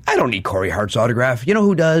 I don't need Corey Hart's autograph. You know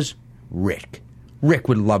who does? Rick. Rick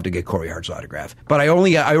would love to get Corey Hart's autograph. But I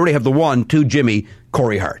already have the one to Jimmy,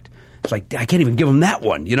 Corey Hart. It's like, I can't even give him that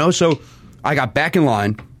one, So I got back in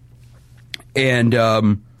line and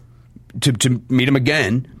to meet him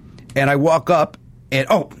again. And I walk up and,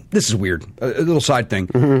 this is weird. A little side thing.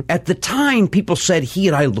 Mm-hmm. At the time, people said he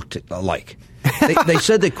and I looked alike. They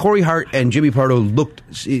said that Corey Hart and Jimmy Pardo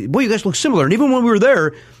you guys look similar. And even when we were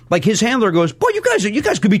there, like his handler goes, boy, you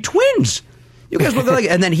guys could be twins. You guys look like,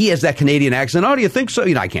 and then he has that Canadian accent. Oh, do you think so?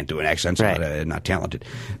 I can't do an accent, so right. I'm not talented.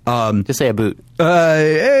 Just say a boot.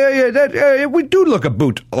 We do look a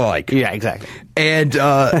boot alike. Yeah, exactly. And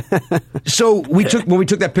so when we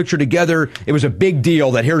took that picture together, it was a big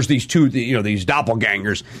deal that here's these two, these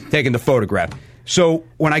doppelgangers taking the photograph. So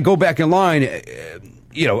when I go back in line,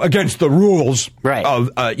 against the rules right. of,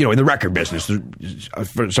 in the record business,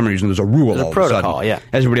 for some reason there's a rule. There's a protocol, yeah.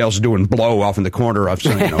 Everybody else is doing blow off in the corner of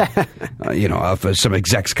some, of some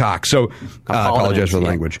exec's cock. So I apologize for the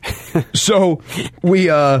language. So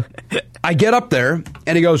I get up there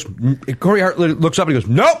and he goes, Corey Hart looks up and he goes,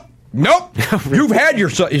 nope, you've had your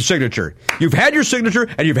signature. You've had your signature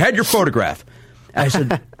and you've had your photograph. And I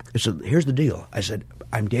said, here's the deal. I said,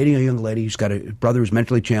 I'm dating a young lady who's got a brother who's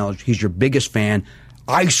mentally challenged. He's your biggest fan.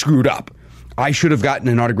 I screwed up. I should have gotten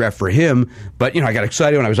an autograph for him, but I got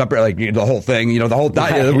excited when I was up there, like the whole thing, the whole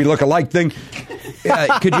we look alike thing.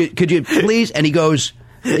 Could you please? And he goes,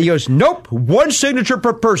 nope, one signature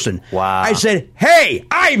per person. Wow. I said, hey,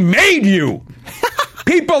 I made you.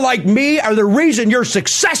 People like me are the reason you're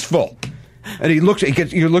successful. And he looks at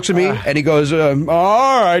me and he goes, all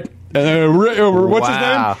right. What's his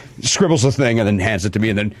name? Scribbles the thing and then hands it to me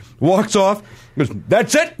and then walks off. Goes,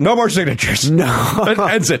 that's it. No more signatures. No,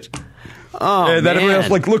 that's it. Oh, and then man. everyone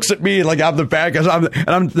else looks at me like I'm the bad guy.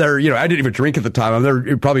 I'm there. I didn't even drink at the time. I'm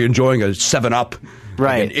there probably enjoying a 7-Up.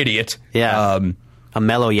 Right, like an idiot. Yeah, a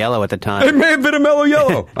mellow yellow at the time. It may have been a mellow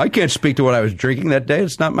yellow. I can't speak to what I was drinking that day.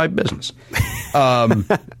 It's not my business. I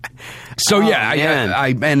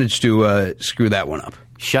managed to screw that one up.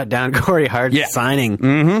 Shut down Corey Hart's signing.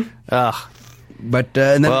 Mm-hmm. Ugh. But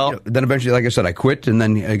and then, Well- then eventually, like I said, I quit, and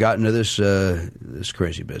then I got into this this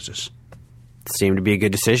crazy business. Seemed to be a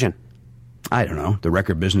good decision. I don't know. The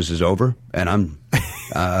record business is over, and I'm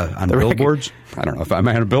on billboards. I don't know if I'm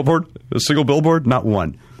on a billboard, a single billboard, not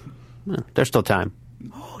one. There's still time.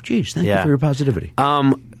 Oh, geez, thank Yeah. you for your positivity.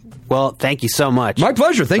 Well, thank you so much. My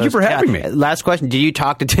pleasure. Thank you for having me. Last question: did you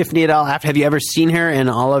talk to Tiffany at all? Have you ever seen her in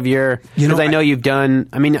all of your? You know, Because I know you've done.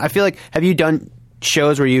 I mean, I feel like have you done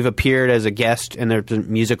shows where you've appeared as a guest and there's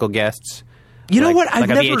been musical guests? You know Like- what? I've like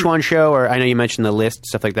a never- VH1 show, or I know you mentioned the list,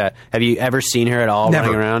 stuff like that. Have you ever seen her at all Never.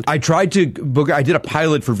 running around? I tried to book. I did a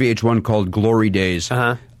pilot for VH1 called Glory Days,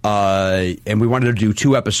 and we wanted to do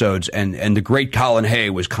 2 episodes. And the great Colin Hay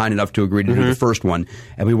was kind enough to agree to do the first one,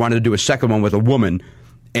 and we wanted to do a second one with a woman.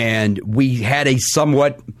 And we had a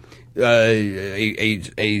somewhat a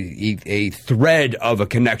thread of a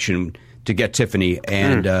connection to get Tiffany,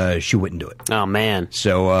 and she wouldn't do it. Oh man!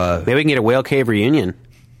 So Maybe we can get a Whale Cave reunion.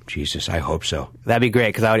 Jesus, I hope so. That'd be great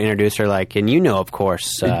because I would introduce her like, and of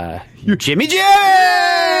course, Jimmy J. Big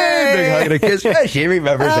hug and a kiss. Yeah, she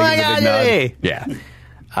remembers. Oh my Give us a God, big Jimmy. nod.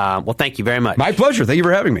 Yeah. Well, thank you very much. My pleasure. Thank you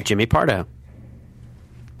for having me. Jimmy Pardo.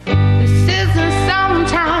 This isn't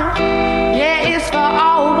sometime, yeah, it's for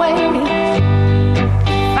always.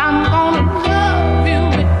 I'm gonna love you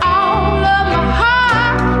with all of my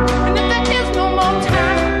heart, and if there is no more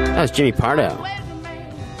time, That was Jimmy Pardo.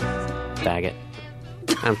 Faggot.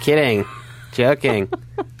 I'm kidding. Joking.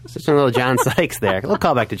 Such a little John Sykes there. A little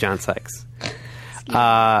callback to John Sykes.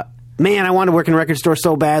 Man, I wanted to work in a record store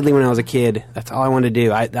so badly when I was a kid. That's all I wanted to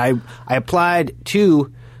do. I applied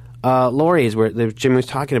to Lori's where Jimmy was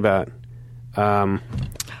talking about. And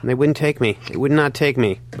they wouldn't take me. They would not take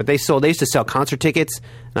me. But they used to sell concert tickets,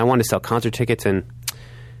 and I wanted to sell concert tickets, and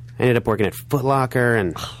I ended up working at Foot Locker,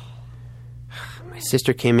 and my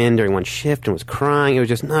sister came in during one shift and was crying. It was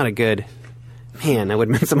just not a good... Man, I would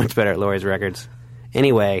have been so much better at Lori's Records.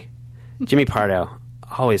 Anyway, Jimmy Pardo,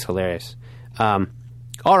 always hilarious. All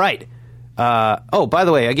right. By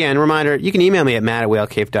the way, again, reminder, you can email me at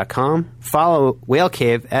matt@whalecave.com. Follow Whale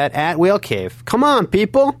Cave at @whalecave. Come on,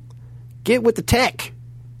 people. Get with the tech.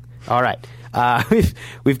 All right.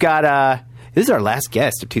 We've got... this is our last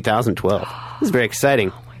guest of 2012. This is very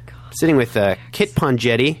exciting. Oh, my God. Sitting with Kit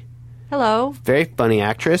Pongetti, Hello. very funny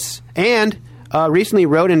actress, and recently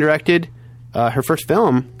wrote and directed her first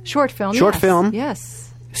film, Short film. Short yes. film.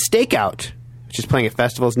 Yes. Stakeout, which is playing at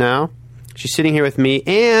festivals now. She's sitting here with me,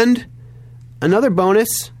 and another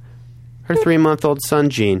bonus, her 3-month-old son,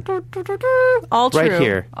 Gene. All true. Right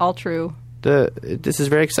here. All true. This is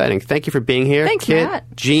very exciting. Thank you for being here. Thanks, Kit,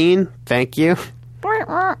 Matt. Gene, thank you.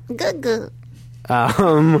 Good.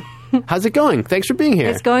 How's it going? Thanks for being here.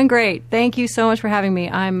 It's going great. Thank you so much for having me.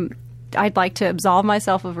 I'd like to absolve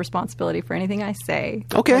myself of responsibility for anything I say.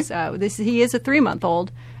 Okay. Because, he is a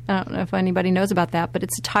 3-month-old. I don't know if anybody knows about that, but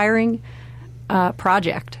it's a tiring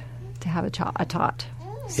project to have a tot.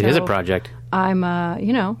 It is a project. I'm, I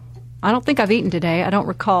don't think I've eaten today. I don't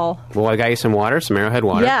recall. Well, I got you some water, some Arrowhead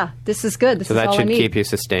water. Yeah, this is good. This So is that all I should need. keep you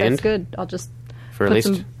sustained? That's good. I'll just For at put least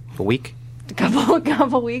some- a week. a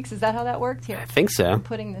couple weeks. Is that how that worked? Here. I think so.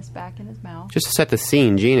 Putting this back in his mouth. Just to set the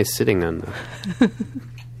scene, Gene is sitting on the...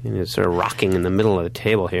 He's sort of rocking in the middle of the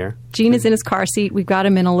table here. Gene is in his car seat. We've got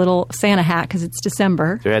him in a little Santa hat because it's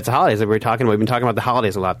December. So it's the holidays that we've been talking about the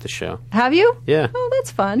holidays a lot this show. Have you? Yeah. Oh, that's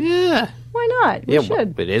fun. Yeah. Why not? We Yeah,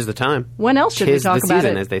 should. well, it is the time. When else should Tis we talk the about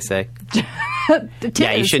season, it? as they say. The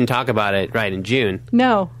Yeah, you tis. shouldn't talk about it right in June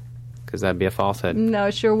No. because that'd be a falsehood. No,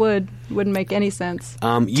 it sure would. Wouldn't make any sense.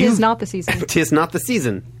 You- Tis not the season. Tis not the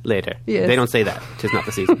season later. Yes. They don't say that. Tis not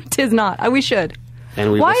the season. Tis not. We should.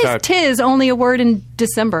 And we Why will start. is tis only a word in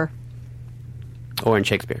December? Or in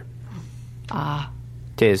Shakespeare.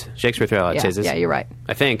 Tis. Shakespeare threw out Yeah, tises. yeah, you're right.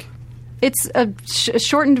 I think. It's a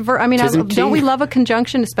shortened verb. I mean, Tisn't tea. don't we love a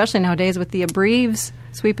conjunction, especially nowadays with the abreves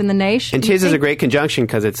sweeping the nation? And tis is a great conjunction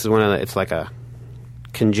because it's it's like a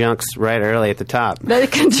conjuncts right early at the top. The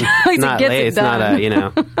conjunction Not gets late. it It's not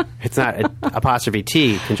done. it's not an apostrophe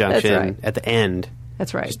T conjunction That's right. at the end.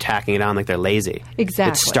 That's right. Just tacking it on like they're lazy.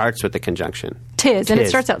 Exactly. It starts with the conjunction. Tis, and it Tis.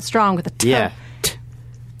 starts out strong with a T. Yeah.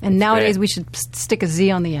 And nowadays great. we should stick a Z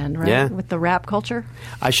on the end, right? Yeah. With the rap culture.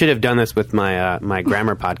 I should have done this with my my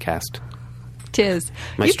grammar podcast, Tis.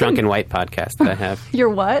 my You Strunk can- and White podcast that I have. Your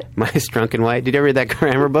what? My Strunk and White. Did you ever read that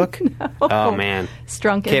grammar book? Oh man,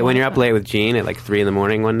 Strunk and Kate, when White. you're up late with Gene at like 3 a.m.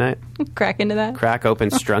 one night, Crack into that. crack open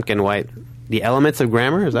Strunk and White. The Elements of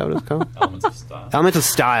Grammar, is that what it's called? Elements of style. Elements of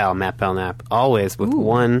Style, Matt Belknap. Always with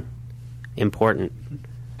one important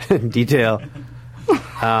detail.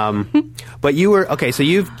 But you were okay. So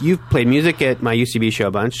you've played music at my UCB show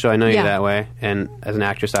a bunch, so I know you Yeah. that way, and as an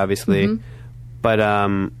actress, obviously. But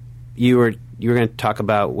you were going to talk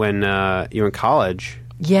about when you were in college.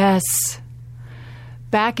 Yes.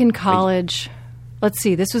 Back in college, let's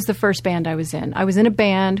see, this was the first band I was in. I was in a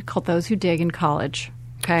band called Those Who Dig in college.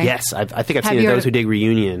 Okay. Yes, I think I've Have seen you Those heard- Who Dig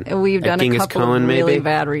reunion. We've at done a Genghis couple Cohen, of really maybe?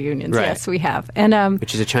 bad reunions. Right. Yes, we have. And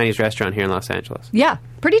Which is a Chinese restaurant here in Los Angeles. yeah,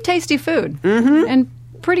 pretty tasty food. Mm-hmm. And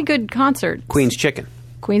pretty good concert. Queen's Chicken.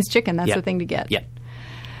 Queen's Chicken, that's Yeah. the thing to get. Yeah.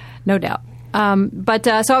 No doubt. But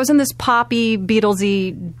so I was in this poppy,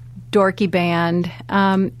 Beatlesy, dorky band,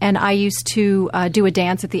 and I used to do a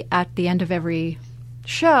dance at the end of every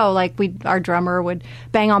show. Like our drummer would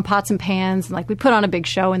bang on pots and pans, and like we put on a big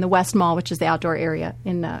show in the West Mall, which is the outdoor area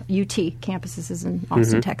in UT campuses is in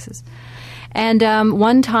Austin, Texas. And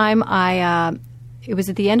one time it was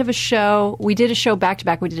at the end of a show. We did a show back to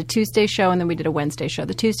back. We did a Tuesday show and then we did a Wednesday show.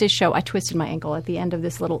 The Tuesday show, I twisted my ankle at the end of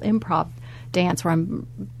this little improv dance where I'm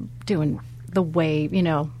doing the wave,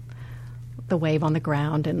 the wave on the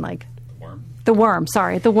ground and like the worm.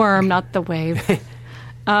 Sorry, the worm, not the wave.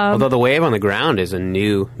 Although the wave on the ground is a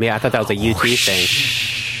new... Yeah, I thought that was a UT thing.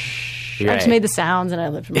 You're I right. just made the sounds and I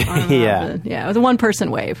lifted my arm Yeah. up. And, yeah, it was a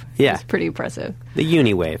one-person wave. Yeah. It was pretty impressive. The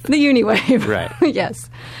uni wave. The uni wave. Right. Yes.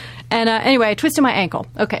 And anyway, I twisted my ankle.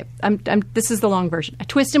 Okay, this is the long version. I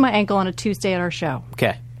twisted my ankle on a Tuesday at our show.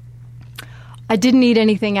 Okay. I didn't eat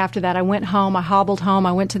anything after that. I went home. I hobbled home.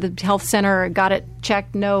 I went to the health center, got it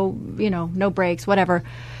checked. No breaks, whatever.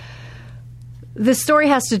 The story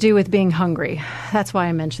has to do with being hungry. That's why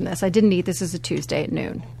I mentioned this. I didn't eat. This is a Tuesday at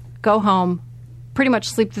noon. Go home, pretty much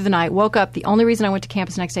sleep through the night. Woke up. The only reason I went to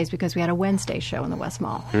campus the next day is because we had a Wednesday show in the West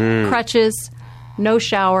Mall. Crutches, no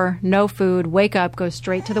shower, no food. Wake up, go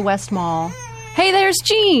straight to the West Mall. Hey, there's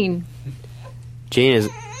Gene. Gene is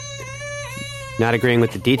not agreeing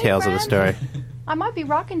with the details of the story. I might be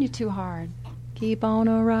rocking you too hard. Keep on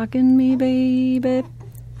a-rocking me, baby.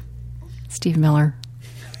 Steve Miller.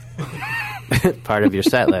 Part of your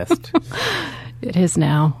set list. It is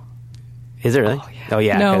now. Is it really? Oh,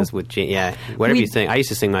 yeah. No. Because with Gene, yeah. Whatever We- you sing. I used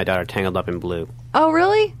to sing My Daughter Tangled Up in Blue. Oh,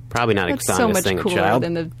 really? Probably not a That's song so to much sing a cooler child.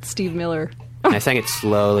 than the Steve Miller. And I sang it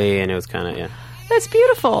slowly, and it was kind of, yeah. That's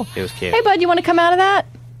beautiful. It was cute. Hey, bud, you want to come out of that?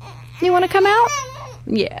 You want to come out?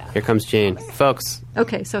 Yeah. Here comes Gene. Folks.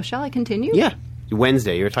 Okay, so shall I continue? Yeah.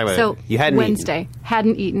 Wednesday. You were talking about So it. You hadn't Wednesday, eaten.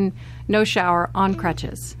 hadn't eaten, no shower, on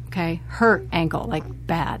crutches. Okay, hurt ankle, like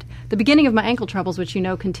bad. The beginning of my ankle troubles, which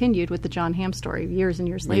continued with the John Hamm story years and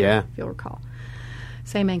years later, Yeah. if you'll recall.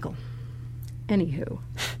 Same ankle. Anywho,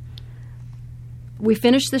 we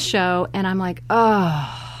finished the show, and I'm like, oh,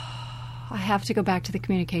 I have to go back to the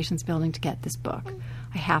communications building to get this book.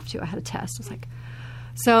 I have to. I had a test. I was like,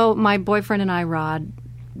 so my boyfriend and I, Rod,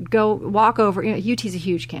 go walk over. UT's a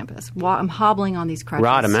huge campus. I'm hobbling on these crutches.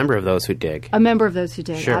 Rod, a member of Those Who Dig. A member of Those Who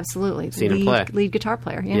Dig, Sure. absolutely. Seen him play. Lead guitar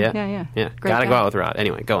player. Yeah. Great Gotta go guy. out with Rod.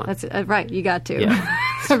 Anyway, go on. That's right. You got to. Yeah.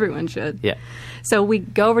 Everyone should. Yeah. So we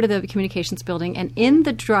go over to the communications building, and in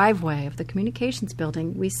the driveway of the communications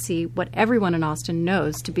building, we see what everyone in Austin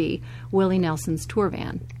knows to be Willie Nelson's tour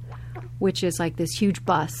van, which is like this huge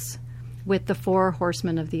bus with the 4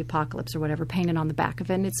 horsemen of the apocalypse or whatever painted on the back of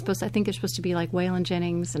it. And I think it's supposed to be like Waylon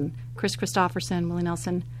Jennings and Chris Christopherson, Willie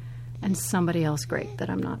Nelson, and somebody else great that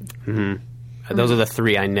I'm not. Those are the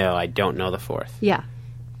 3 I know. I don't know the 4th. Yeah,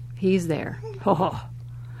 he's there. Oh.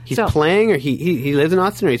 He's So- playing, or he lives in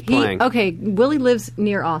Austin, or he's playing? Okay, Willie lives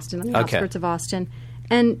near Austin, on the Okay. outskirts of Austin,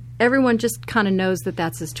 and everyone just kind of knows that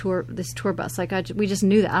that's this tour bus. Like we just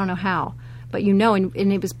knew that. I don't know how, but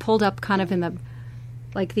and it was pulled up kind of in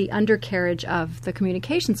the undercarriage of the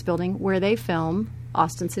communications building where they film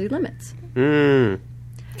Austin City Limits.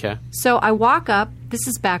 Okay. So I walk up. This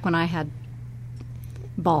is back when I had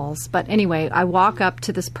balls, but anyway, I walk up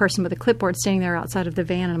to this person with a clipboard standing there outside of the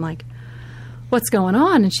van, and I'm like, what's going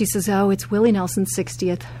on? And she says, oh, it's Willie Nelson's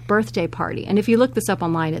 60th birthday party. And if you look this up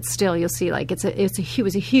online, you'll see like it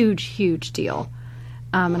was a huge, huge deal.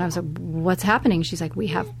 And I was like, what's happening? She's like, we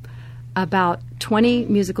have about 20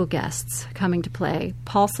 musical guests coming to play.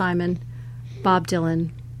 Paul Simon, Bob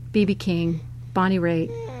Dylan, B.B. King, Bonnie Raitt,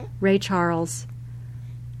 Ray Charles,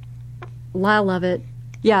 Lyle Lovett.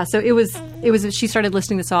 Yeah, so it was. She started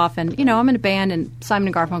listing this off, and I'm in a band, and Simon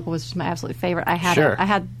and Garfunkel was just my absolute favorite. I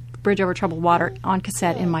had Bridge Over Troubled Water on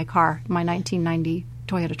cassette in my car, my 1990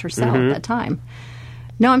 Toyota Tercel at that time.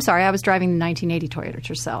 No, I'm sorry, I was driving the 1980 Toyota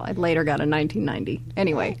Tercel. I later got a 1990.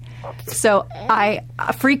 Anyway, so I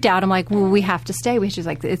freaked out. I'm like, well, we have to stay. She's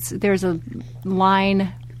like, there's a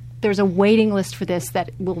waiting list for this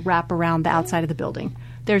that will wrap around the outside of the building.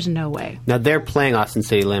 There's no way. Now they're playing Austin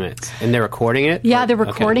City Limits, and they're recording it? Yeah, they're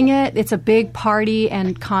recording it. It's a big party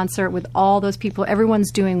and concert with all those people.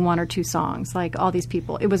 Everyone's doing 1 or 2 songs, like all these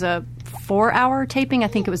people. It was a 4-hour taping. I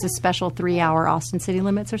think it was a special 3-hour Austin City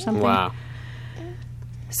Limits or something. Wow.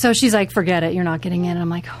 So she's like, forget it, you're not getting in. And I'm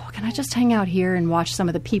like, oh, can I just hang out here and watch some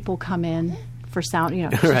of the people come in for sound? You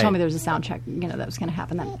know, she Right. told me there was a sound check, you know, that was going to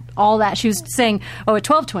happen. All that. She was saying, oh, at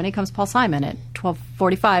 12:20 comes Paul Simon. At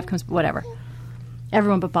 12:45 comes whatever.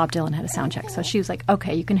 Everyone but Bob Dylan had a sound check. So she was like,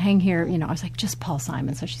 okay, you can hang here. You know, I was like, just Paul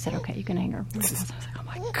Simon. So she said, okay, you can hang here. I was like, oh,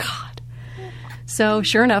 my God. So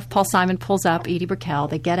sure enough, Paul Simon pulls up, Edie Brickell.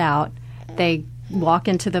 They get out. They walk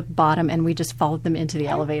into the bottom, and we just followed them into the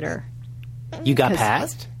elevator. You got 'Cause-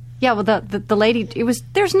 past? Yeah, well, the lady,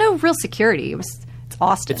 there's no real security. It's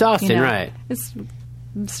Austin. It's Austin, you know? right. It's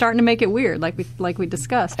starting to make it weird, like we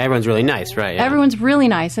discussed. Everyone's really nice, right? Yeah. Everyone's really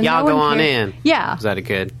nice. And Y'all no go one on cares. in. Yeah. Was that a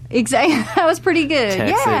good? Exactly. That was pretty good.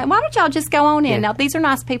 Texas. Yeah. Why don't y'all just go on in? Yeah. Now, these are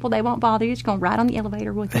nice people. They won't bother you. Just going right on the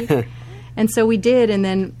elevator with you. And so we did. And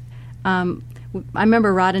then I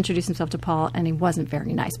remember Rod introduced himself to Paul, and he wasn't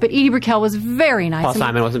very nice. But Edie Brickell was very nice. Paul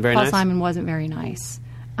Simon wasn't very Paul nice? Simon wasn't very nice.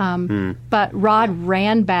 But Rod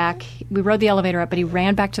ran back. We rode the elevator up, but he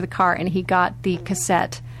ran back to the car, and he got the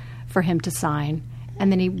cassette for him to sign.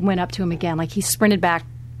 And then he went up to him again. Like, he sprinted back.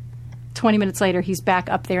 20 minutes later, he's back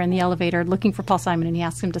up there in the elevator looking for Paul Simon, and he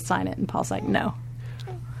asked him to sign it. And Paul's like, no.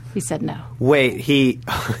 He said no. Wait,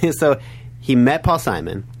 so he met Paul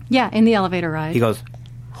Simon. Yeah, in the elevator ride. He goes,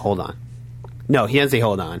 hold on. No, he doesn't say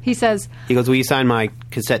hold on. He says, He goes, will you sign my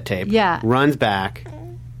cassette tape? Yeah. Runs back.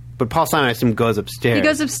 But Paul Simon, I assume, goes upstairs. he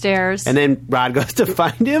goes upstairs. And then Rod goes to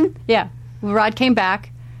find him? Yeah. Rod came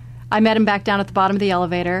back. I met him back down at the bottom of the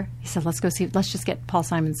elevator. He said, let's just get Paul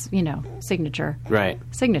Simon's, signature. Right.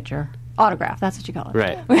 Signature. Autograph. That's what you call it.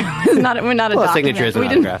 Right. we're not a Well, a document. signature is an We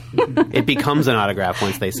didn't- autograph. It becomes an autograph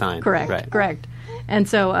once they sign. Correct. Right. Correct. And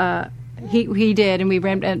so he did, and we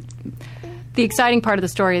ran. And the exciting part of the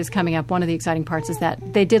story is coming up. One of the exciting parts is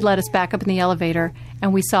that they did let us back up in the elevator,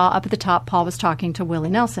 and we saw up at the top Paul was talking to Willie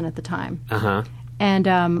Nelson at the time. Uh-huh. And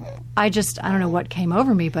I don't know what came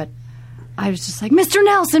over me, but I was just like, Mr.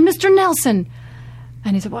 Nelson, Mr. Nelson.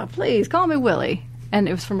 And he said, well, please, call me Willie. And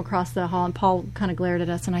it was from across the hall, and Paul kind of glared at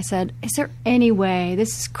us, and I said, is there any way,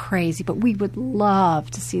 this is crazy, but we would love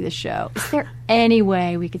to see the show. Is there any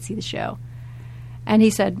way we could see the show? And he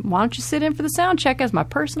said, why don't you sit in for the sound check as my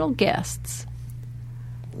personal guests?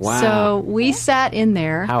 Wow. So we sat in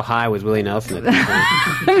there. How high was Willie Nelson at this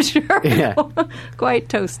point? I'm sure. Yeah. Quite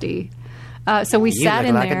toasty. So we You sat look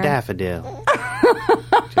in like there. a daffodil.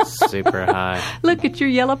 Just super high. Look at your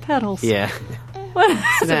yellow petals. Yeah.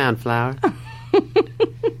 Sit down, flower.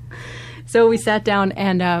 So we sat down,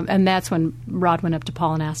 and that's when Rod went up to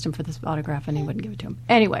Paul and asked him for this autograph, and he wouldn't give it to him.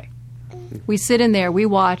 Anyway, we sit in there. We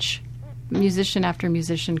watch musician after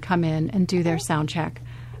musician come in and do their sound check.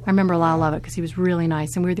 I remember Lyle Lovett because he was really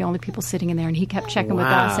nice, and we were the only people sitting in there, and he kept checking with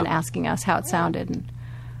Wow. us and asking us how it sounded. And,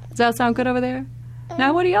 does that sound good over there?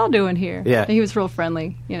 Now, what are y'all doing here? Yeah. And he was real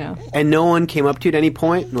friendly, And no one came up to you at any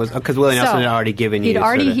point? Because Willie Nelson had already given you...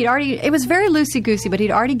 it was very loosey-goosey, but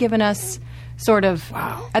he'd already given us sort of,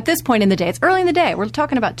 at this point in the day, it's early in the day. We're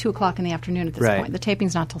talking about 2 o'clock in the afternoon at this Right. point. The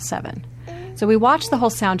taping's not till 7. So we watched the whole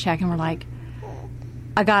sound check, and we're like,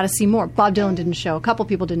 I got to see more. Bob Dylan didn't show. A couple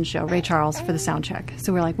people didn't show. Ray Charles for the sound check.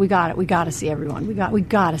 So we're like, we got it. We got to see everyone. We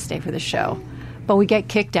got to stay for the show. But we get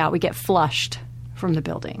kicked out. We get flushed from the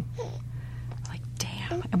building. Like,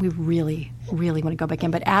 damn. And we really, really want to go back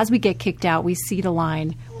in. But as we get kicked out, we see the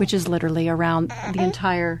line, which is literally around the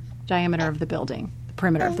entire diameter of the building, the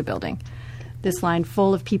perimeter of the building. This line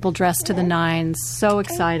full of people dressed to the nines, so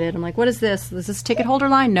excited. I'm like, what is this? Is this ticket holder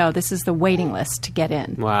line? No, this is the waiting list to get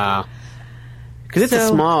in. Wow. Because it's a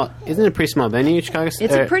So- small... Isn't it a pretty small venue, Chicago?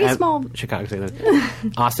 It's a pretty small- Chicago City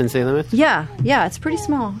Limits. Austin City Limits? Yeah, it's pretty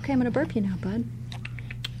small. Okay, I'm going to burp you now, bud.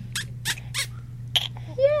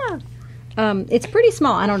 Yeah. It's pretty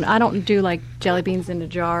small. I don't do like jelly beans in a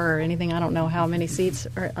jar or anything. I don't know how many seats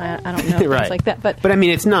or I don't know Right. things like that. But I mean,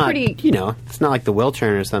 it's not, pretty- it's not like the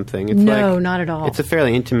Wiltern or something. It's No, like, not at all. It's a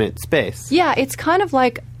fairly intimate space. yeah, it's kind of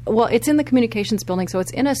like, well, it's in the communications building, so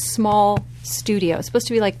it's in a small studio. It's supposed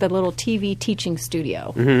to be like the little TV teaching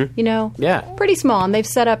studio. Mm-hmm. Yeah. Pretty small, and they've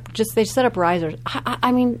set up risers.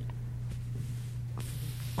 I mean,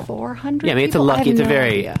 400. Yeah, I mean, it's a people? I lucky, have it's a no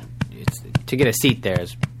very, idea. to get a seat there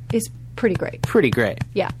is It's pretty great. pretty great.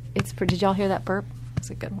 Yeah, it's pretty. Did y'all hear that burp? It's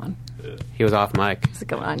a good one. He was off mic. It's a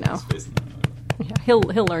good one. I know. Yeah, he'll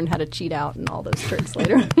learn how to cheat out and all those tricks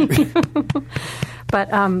later. But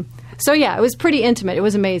so yeah, it was pretty intimate. It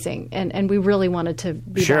was amazing, and we really wanted to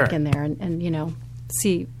be Sure. back in there, and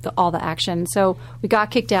see all the action. So we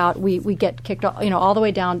got kicked out. We get kicked, all the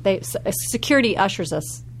way down. Security escorts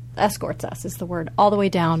us is the word, all the way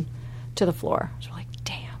down to the floor. So we're like,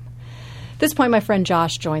 damn. At this point, my friend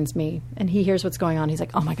Josh joins me, and he hears what's going on. He's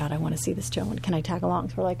like, oh my God, I want to see this, Joan. Can I tag along?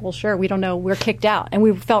 So we're like, well, sure. We don't know. We're kicked out. And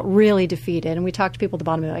we felt really defeated. And we talked to people at the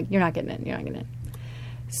bottom. They're like, you're not getting in. You're not getting in.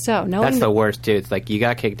 So no That's one... the worst, too. It's like you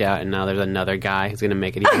got kicked out, and now there's another guy who's going to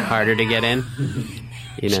make it even harder to get in.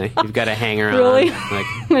 You've got to hang around. Really? Like,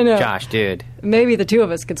 I know. Josh, dude. Maybe the two of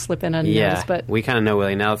us could slip in unnoticed, Yeah, but... we kind of know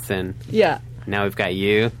Willie Nelson. Yeah. Now we've got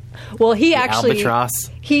you. Well, he actually... Albatross.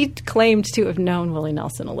 He claimed to have known Willie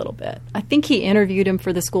Nelson a little bit. I think he interviewed him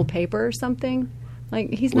for the school paper or something.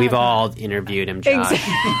 Like, he's not... We've all interviewed him, Josh.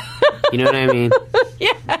 You know what I mean?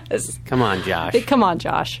 Yes. Come on, Josh. Come on,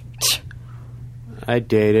 Josh. I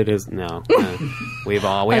dated his... No. We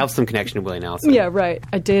have some connection to Willie Nelson. Yeah, right.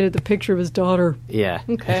 I dated the picture of his daughter. Yeah.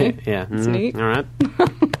 Okay. Yeah. That's neat. All right.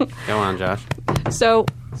 Go on, Josh. So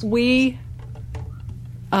we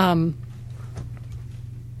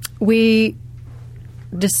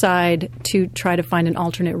decide to try to find an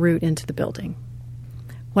alternate route into the building.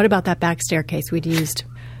 What about that back staircase we'd used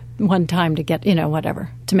one time to get,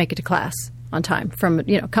 to make it to class on time from,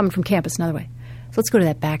 coming from campus another way. So let's go to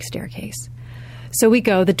that back staircase. So we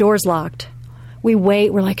go, the door's locked. We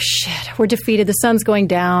wait, we're like, shit, we're defeated. The sun's going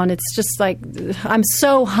down. It's just like, I'm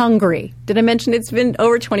so hungry. Did I mention it's been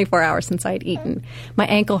over 24 hours since I'd eaten? My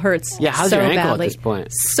ankle hurts Yeah, how's so your ankle badly. at this point?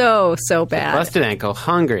 So bad. Busted ankle,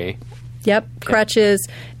 hungry. Yep, crutches,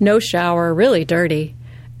 no shower, really dirty.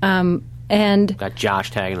 And Got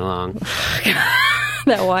Josh tagging along.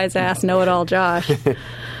 that wise ass know-it-all Josh,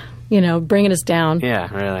 bringing us down.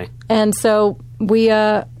 Yeah, really. And so we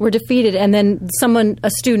were defeated, and then a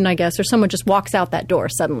student, I guess, or someone just walks out that door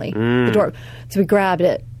suddenly. The door. So we grabbed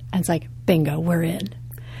it, and it's like, bingo, we're in.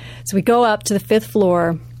 So we go up to the 5th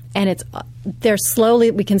floor, and they're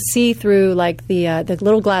slowly, we can see through like the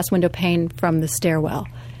little glass window pane from the stairwell.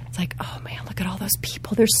 It's like, oh man, look at all those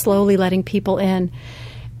people. They're slowly letting people in.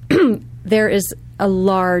 There is a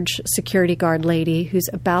large security guard lady who's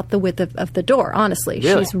about the width of the door, honestly.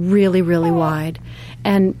 Really? She's really, really wide.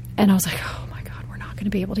 And I was like, oh my God, we're not going to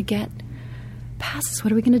be able to get past this.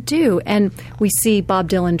 What are we going to do? And we see Bob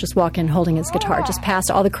Dylan just walk in holding his guitar, just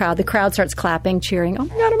past all the crowd. The crowd starts clapping, cheering. Oh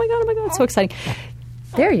my God, oh my God, oh my God. It's so exciting.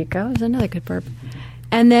 There you go. There's another good burp.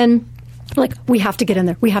 And then, we have to get in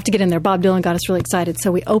there. We have to get in there. Bob Dylan got us really excited.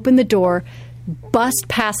 So we opened the door,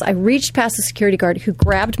 I reached past the security guard who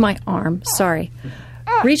grabbed my arm.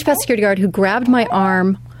 Reached past the security guard who grabbed my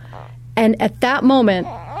arm. And at that moment,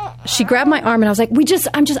 she grabbed my arm and I was like,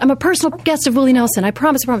 I'm a personal guest of Willie Nelson. I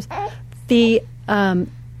promise. The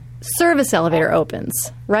service elevator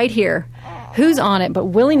opens right here. Who's on it but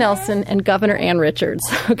Willie Nelson and Governor Ann Richards,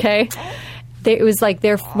 okay? It was like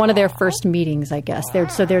one of their first meetings, I guess.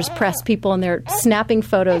 So there's press people, and they're snapping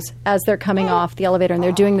photos as they're coming off the elevator, and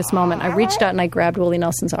they're doing this moment. I reached out and I grabbed Willie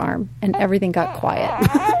Nelson's arm, and everything got quiet.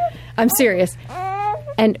 I'm serious.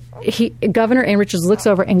 And Governor Ann Richards looks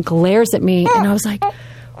over and glares at me, and I was like,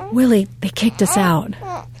 Willie, they kicked us out.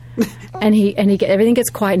 And everything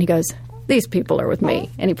gets quiet, and he goes, these people are with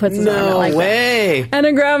me. And he puts his arm out like way. that. And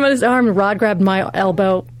I grabbed his arm, and Rod grabbed my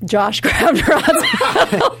elbow. Josh grabbed Rod's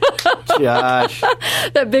elbow. Josh.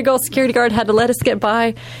 That big old security guard had to let us get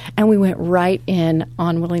by. And we went right in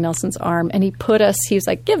on Willie Nelson's arm. And he was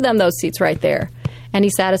like, give them those seats right there. And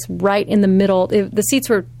he sat us right in the middle. The seats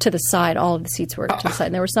were to the side. All of the seats were to the side.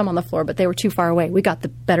 And there were some on the floor, but they were too far away. We got the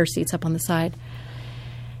better seats up on the side.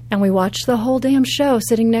 And we watched the whole damn show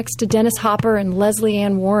sitting next to Dennis Hopper and Leslie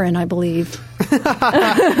Ann Warren, I believe.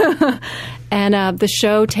 And the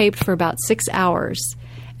show taped for about 6 hours.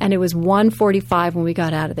 And it was 1:45 when we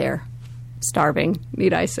got out of there. Starving,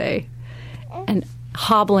 need I say. And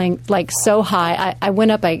hobbling like so high. I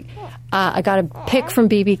went up, I got a pick from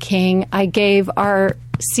B.B. King. I gave our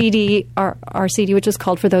CD, our CD, which is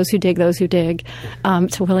called For Those Who Dig,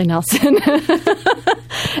 to Willie Nelson.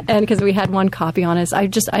 And because we had one copy on us, I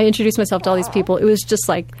introduced myself to all these people. It was just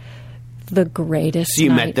like the greatest So you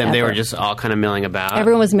night met them, ever. they were just all kind of milling about?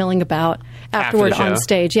 Everyone was milling about afterward After the on show?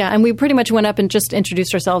 stage. Yeah, and we pretty much went up and just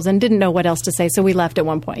introduced ourselves and didn't know what else to say, so we left at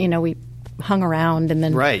one point. We hung around, and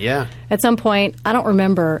then Right, yeah. at some point, I don't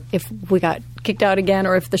remember if we got kicked out again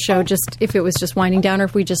or if the show if it was just winding down or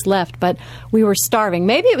if we just left, but we were starving.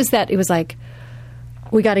 Maybe it was like,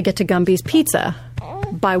 we got to get to Gumby's Pizza.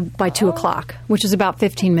 by 2:00, which is about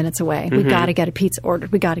 15 minutes away. We got to get a pizza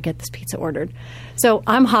ordered. We got to get this pizza ordered. So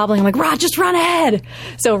I'm hobbling. I'm like, Rod, just run ahead.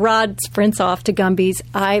 So Rod sprints off to Gumby's.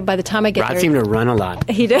 By the time I get Rod there, seemed to run a lot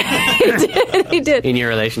he did. He did. in your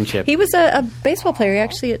relationship. He was a baseball player. He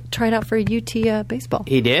actually tried out for UT baseball.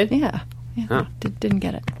 He did? Yeah. Huh. Didn't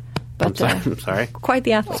get it. But I'm sorry. quite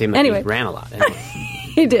the athlete. Seemed like Anyway, he ran a lot. Anyway,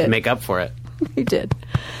 he did. to make up for it. He did.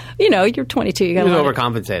 You know, you're 22. You got He was to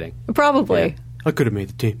overcompensating. Probably. I could have made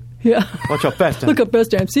the team. Yeah. Watch how fast I am. Look up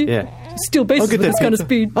best MC. Yeah. Steal bases with this kind of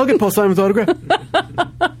speed. I'll get Paul Simon's autograph.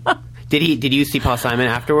 Did you see Paul Simon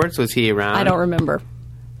afterwards? Was he around? I don't remember.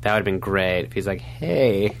 That would have been great if he's like,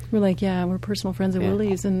 hey. We're like, yeah, we're personal friends of Yeah.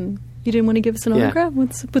 Willie's, and you didn't want to give us an Yeah. autograph?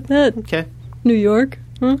 What's up with that? Okay. New York?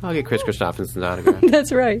 Huh? I'll get Chris Christopherson's autograph.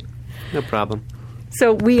 That's right. No problem.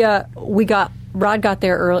 So Rod got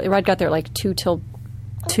there early. Rod got there at like 2 till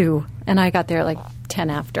 2, and I got there at like 10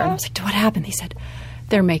 after. And I was like, what happened? He said,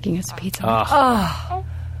 they're making us pizza. Oh,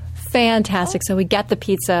 fantastic. So we get the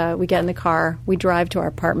pizza, we get in the car, we drive to our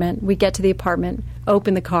apartment, we get to the apartment,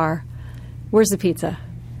 open the car. Where's the pizza?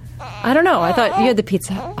 I don't know. I thought you had the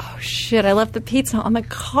pizza. Oh, shit. I left the pizza on the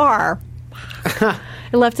car. I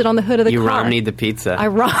left it on the hood of the You car. Romney'd the pizza. I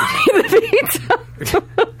Romneyed the pizza.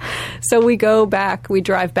 So we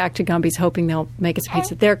drive back to Gumby's hoping they'll make us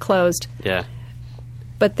pizza. They're closed. Yeah.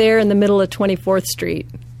 But there in the middle of 24th Street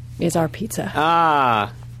is our pizza.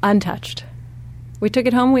 Ah. Untouched. We took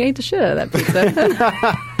it home. We ate the shit out of that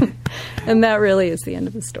pizza. And that really is the end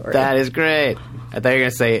of the story. That is great. I thought you were going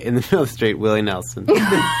to say in the middle of the street, Willie Nelson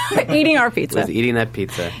Eating our pizza. was eating that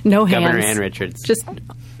pizza. No Governor hands. Ann Richards. Just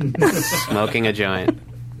Smoking a joint.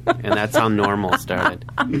 And that's how normal started.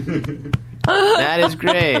 That is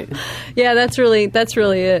great. yeah, that's really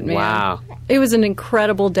it, man. Wow. It was an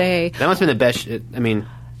incredible day. That must have been the best. I mean,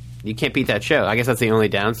 you can't beat that show. I guess that's the only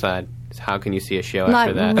downside. Is how can you see a show Not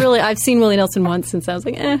after that? really. I've seen Willie Nelson once since I was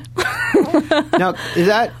like, eh. Now, is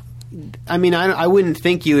that? I mean, I wouldn't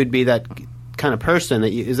think you would be that kind of person.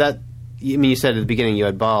 Is that? I mean, you said at the beginning you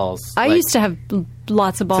had balls. I used to have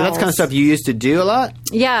lots of balls. So that's kind of stuff you used to do a lot.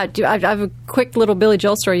 Yeah, I have a quick little Billy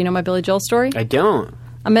Joel story. You know my Billy Joel story? I don't.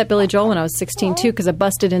 I met Billy Joel when I was 16 too, because I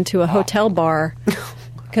busted into a hotel bar.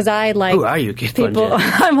 Because I like Who are you, Kid people. Bundy?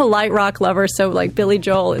 I'm a light rock lover, so like Billy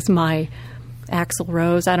Joel is my Axl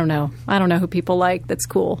Rose. I don't know who people like. That's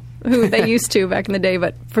cool. Who they used to back in the day,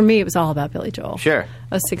 but for me it was all about Billy Joel. Sure.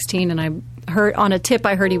 I was 16, and I heard on a tip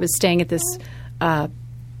I heard he was staying at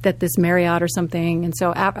this Marriott or something, and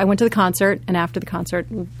so I went to the concert, and after the concert,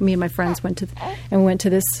 me and my friends went to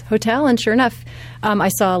this hotel, and sure enough, I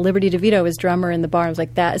saw Liberty DeVito, his drummer, in the bar. I was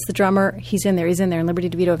like, "That is the drummer. He's in there. He's in there." And Liberty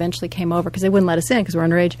DeVito eventually came over because they wouldn't let us in because we're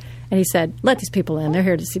underage, and he said, "Let these people in. They're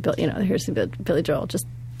here to see they're here to see Billy Joel. Just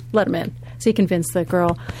let them in." So he convinced the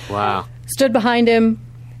girl. Wow. Stood behind him.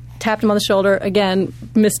 Tapped him on the shoulder again,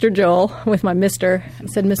 Mr. Joel, with my Mr. I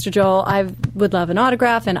said, "Mr. Joel, I would love an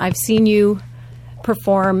autograph, and I've seen you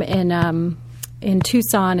perform in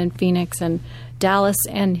Tucson and Phoenix and Dallas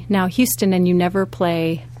and now Houston, and you never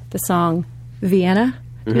play the song Vienna."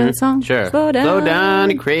 Do you know that song? Sure. Slow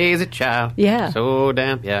down. you crazy child. Yeah. Slow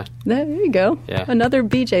down. Yeah. There you go. Yeah. Another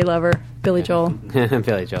BJ lover, Billy Joel.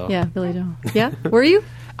 Billy Joel. Yeah, Billy Joel. Yeah, were you?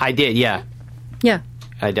 I did. Yeah. Yeah.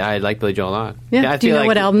 I like Billy Joel a lot. Yeah. I Do you feel know like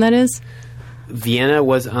what album that is? Vienna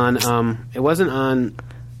was on. It wasn't on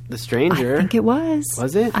The Stranger. I think it was.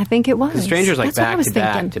 Was it? I think it was. The Stranger's like That's what I back was to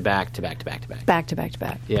back thinking. to back to back to back to back. Back to back to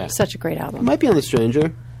back. Yeah. Such a great It album. might be on The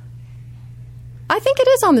Stranger. I think it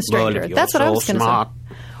is on The Lord, Stranger. if you're That's what I so was going to say. smart,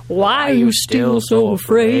 Why are you still so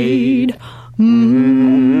afraid?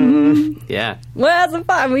 Yeah. Well, that's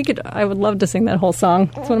fine. I would love to sing that whole song.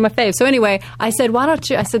 It's one of my faves. So anyway, I said,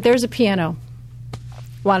 there's a piano.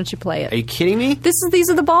 Why don't you play it? Are you kidding me? These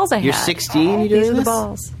are the balls I had. You're 16. You doing These are the this?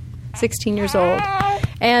 balls. 16 years old.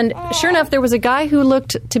 And sure enough, there was a guy who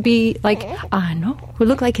looked to be like, who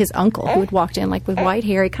looked like his uncle, who had walked in like with white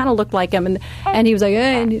hair. He kind of looked like him. And he was like,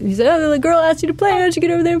 hey, and he said, "Oh, the girl asked you to play. Why don't you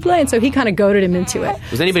get over there and play?" And so he kind of goaded him into it.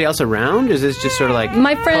 Was anybody else around? Is this just sort of like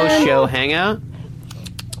My friend- post-show hangout?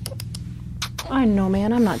 I know,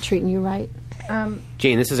 man. I'm not treating you right.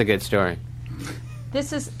 Gene, this is a good story.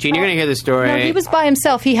 This is Gene, you're going to hear the story. No, he was by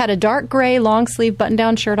himself. He had a dark gray long sleeve button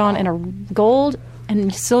down shirt on and a gold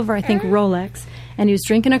and silver, I think, Rolex, and he was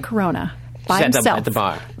drinking a Corona by Just himself at the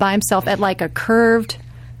bar. by himself at like a curved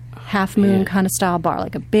half moon man. kind of style bar,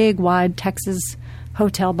 like a big wide Texas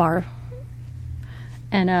hotel bar.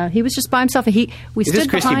 And he was just by himself. And we Is stood this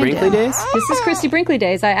Christy behind Brinkley him. days? This is Christy Brinkley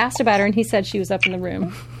days. I asked about her, and he said she was up in the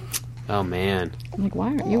room. Oh, man. I'm like, why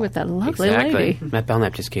aren't you with that lovely Exactly. lady? Matt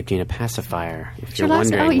Belknap just gave Gene a pacifier. If you're Should I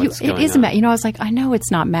say, wondering what's it going is on. Matt. You know, I was like, I know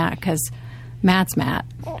it's not Matt because Matt's Matt.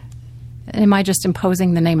 Am I just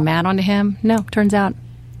imposing the name Matt onto him? No, turns out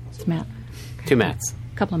it's Matt. 2 Matts.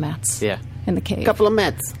 A couple of Matts. Yeah. In the cave. Couple of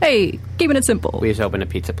Matts. Hey, keeping it simple. We just opened a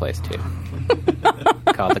pizza place, too.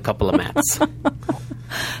 Called the Couple of Matts.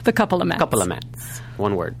 The couple of Matts. Couple of Matts.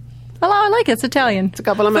 One word. Well, I like it. It's Italian. It's a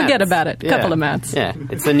couple of Matts. Forget about it. Yeah. Couple of Matts. Yeah.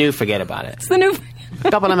 It's the new forget about it. It's the new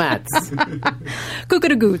Couple of Matts.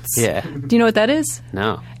 Cuckoo-goots. Yeah. Do you know what that is?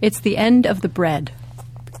 No. It's the end of the bread.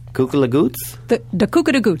 Cuckoo-goots? The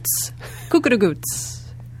cuckoo-goots.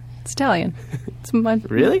 Cuckoo-goots. It's Italian. It's my,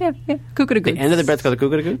 Really? Yeah. Cuckoo-goots. The end of the bread's called the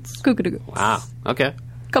cuckoo-goots? Cuckoo-goots. Wow. Okay.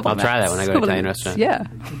 Couple I'll of try that Matts. when I go to Couple an Italian of restaurant. Yeah.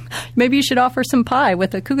 Maybe you should offer some pie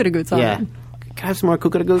with a cuckoo-goots on Yeah. it. Can I have some more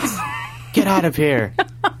cuckoo-goots? Get out of here.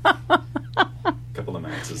 Couple of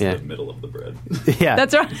Matts is Yeah. the middle of the bread. Yeah.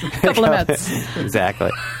 That's right. Couple of Matts.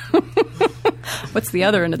 Exactly. What's the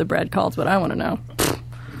other end of the bread called? Is what I want to know.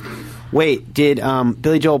 Wait, did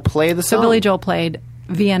Billy Joel play the song? So Billy Joel played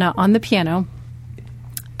Vienna on the piano.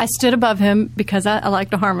 I stood above him because I like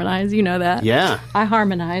to harmonize. You know that. Yeah. I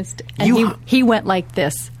harmonized, and You- he went like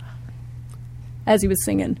this as he was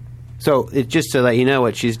singing. So, just to let you know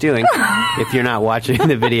what she's doing, if you're not watching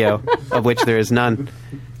the video, of which there is none,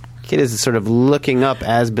 Kit is sort of looking up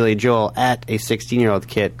as Billy Joel at a 16-year-old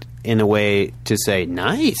Kit in a way to say,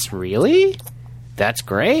 nice, really? That's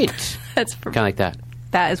great. That's Kind of like that.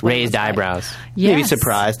 that is what it Raised was like. eyebrows. Maybe Yes.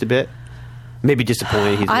 surprised a bit. Maybe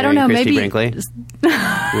disappointed he's I don't marrying know. Christy Maybe. Brinkley.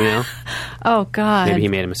 You know? Oh God. Maybe he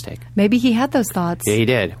made a mistake. Maybe he had those thoughts. Yeah, he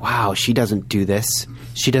did. Wow, she doesn't do this.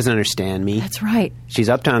 She doesn't understand me. That's right. She's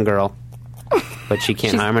Uptown Girl, but she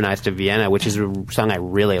can't harmonize to Vienna, which is a song I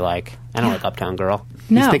really like. I don't like Uptown Girl.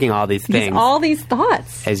 No. He's thinking all these He gets things all these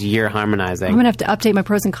thoughts. as you're harmonizing. I'm gonna have to update my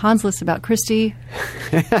pros and cons list about Christy.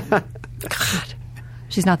 God,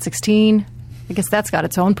 she's not 16. I guess that's got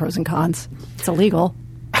its own pros and cons. It's illegal,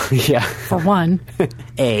 Yeah. for one.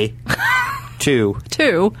 A. 2.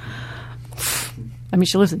 Two, I mean,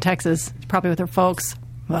 she lives in Texas, probably with her folks.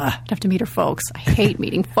 Ugh, I'd have to meet her folks. I hate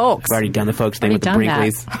meeting folks. I've already done the folks thing Already with the done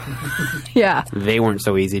that. Brinkleys. Yeah. They weren't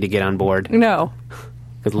so easy to get on board. No.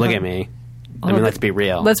 Because look at me. I mean, let's be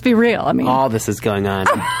real. Let's be real. I mean, All this is going on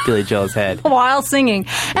in Billy Joel's head. while singing.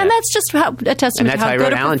 And that's just how, a testament to that's how how he good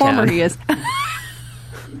wrote a Allentown. performer he is.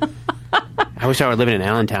 I wish I were living in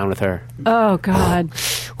Allentown with her. Oh, God.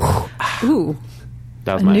 Ooh.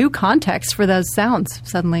 That was A my new context for those sounds,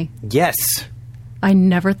 suddenly. Yes. I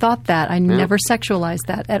never thought that. I never sexualized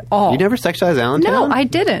that at all. You never sexualized Allentown? No, I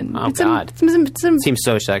didn't. Oh, God. It's a- Seems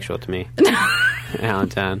so sexual to me.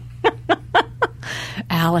 Allentown.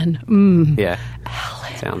 Alan. Yeah.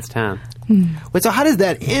 Sounds town. Wait, so how does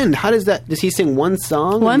that end? How does that... Does he sing one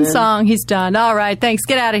song? and One then- song, he's done. All right, thanks.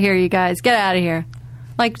 Get out of here, you guys. Get out of here.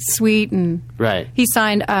 Like sweet and Right. He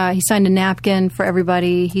signed a napkin for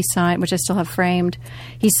everybody. He signed, which I still have framed.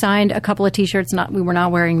 He signed a couple of T-shirts. We were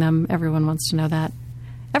not wearing them. Everyone wants to know that.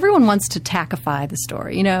 Everyone wants to tackify the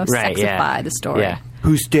story. You know, Right, sexify yeah. the story. Yeah.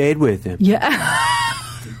 Who stayed with him? Yeah.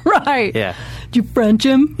 Right. Yeah. Did you French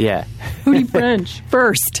him? Yeah. Who do you French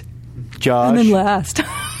first Josh. and then last?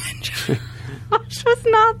 Josh was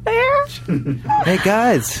not there. Hey,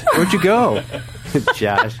 guys. Where'd you go?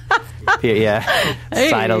 Josh. Yeah. Hey.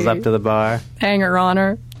 Sidles up to the bar. Hanger on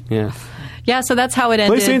her. Yeah. Yeah, so that's how it Play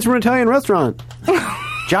ended. scenes from an Italian restaurant.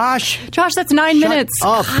 Josh. Josh, that's 9 Shut minutes.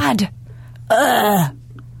 up. God.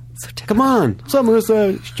 Come on. Someone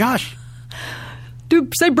Josh.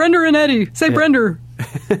 Dude, say Brenda and Eddie. Say Brenda.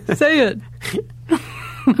 Say it.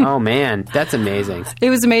 Oh, man. That's amazing. It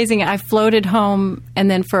was amazing. I floated home, and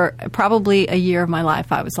then for probably a year of my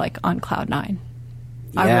life, I was like on cloud nine.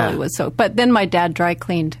 I Yeah. really was so. But then my dad dry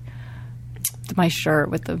cleaned my shirt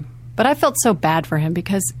with the. But I felt so bad for him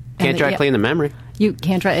because Can't dry clean the memory. You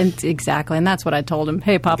can't try exactly, and that's what I told him.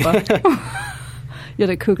 Hey, Papa, you're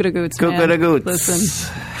the cuckoo-goots, man. Cuckoo-goots.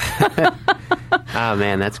 Listen, Oh,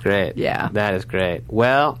 man. That's great. Yeah. That is great.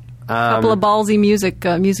 Well, couple of ballsy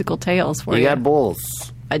musical tales for you. you got bulls.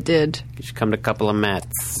 I did. You should come to a couple of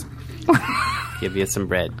Matts. Give you some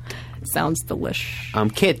bread. Sounds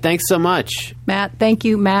delish. Kit, thanks so much. Matt, thank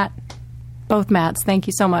you, Matt. Both Matts, thank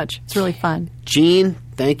you so much. It's really fun. Gene,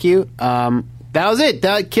 thank you. That was it.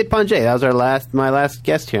 Kit Ponje. That was my last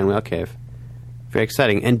guest here in Whale Cave. Very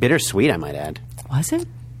exciting and bittersweet, I might add. Was it?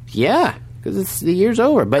 Yeah, because the year's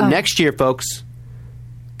over. But next year, folks,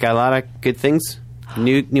 got a lot of good things.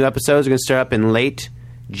 New episodes are going to start up in late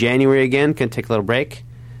January again. Going to take a little break,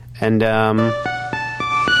 and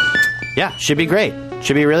yeah, should be great.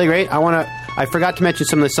 Should be really great. I forgot to mention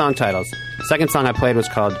some of the song titles. The second song I played was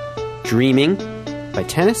called "Dreaming" by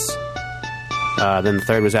Tennis. Then the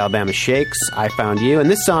third was Alabama Shakes, "I Found You," and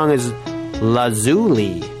this song is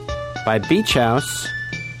Lazuli by Beach House.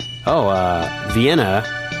 Vienna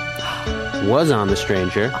was on The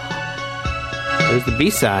Stranger. There's the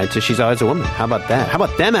B-side to She's Always a Woman. How about that? How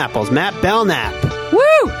about them apples? Matt Belknap.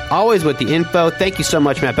 Woo! Always with the info. Thank you so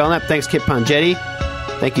much, Matt Belknap. Thanks, Kit Pongetti.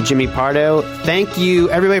 Thank you, Jimmy Pardo. Thank you,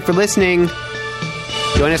 everybody, for listening.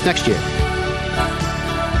 Join us next year.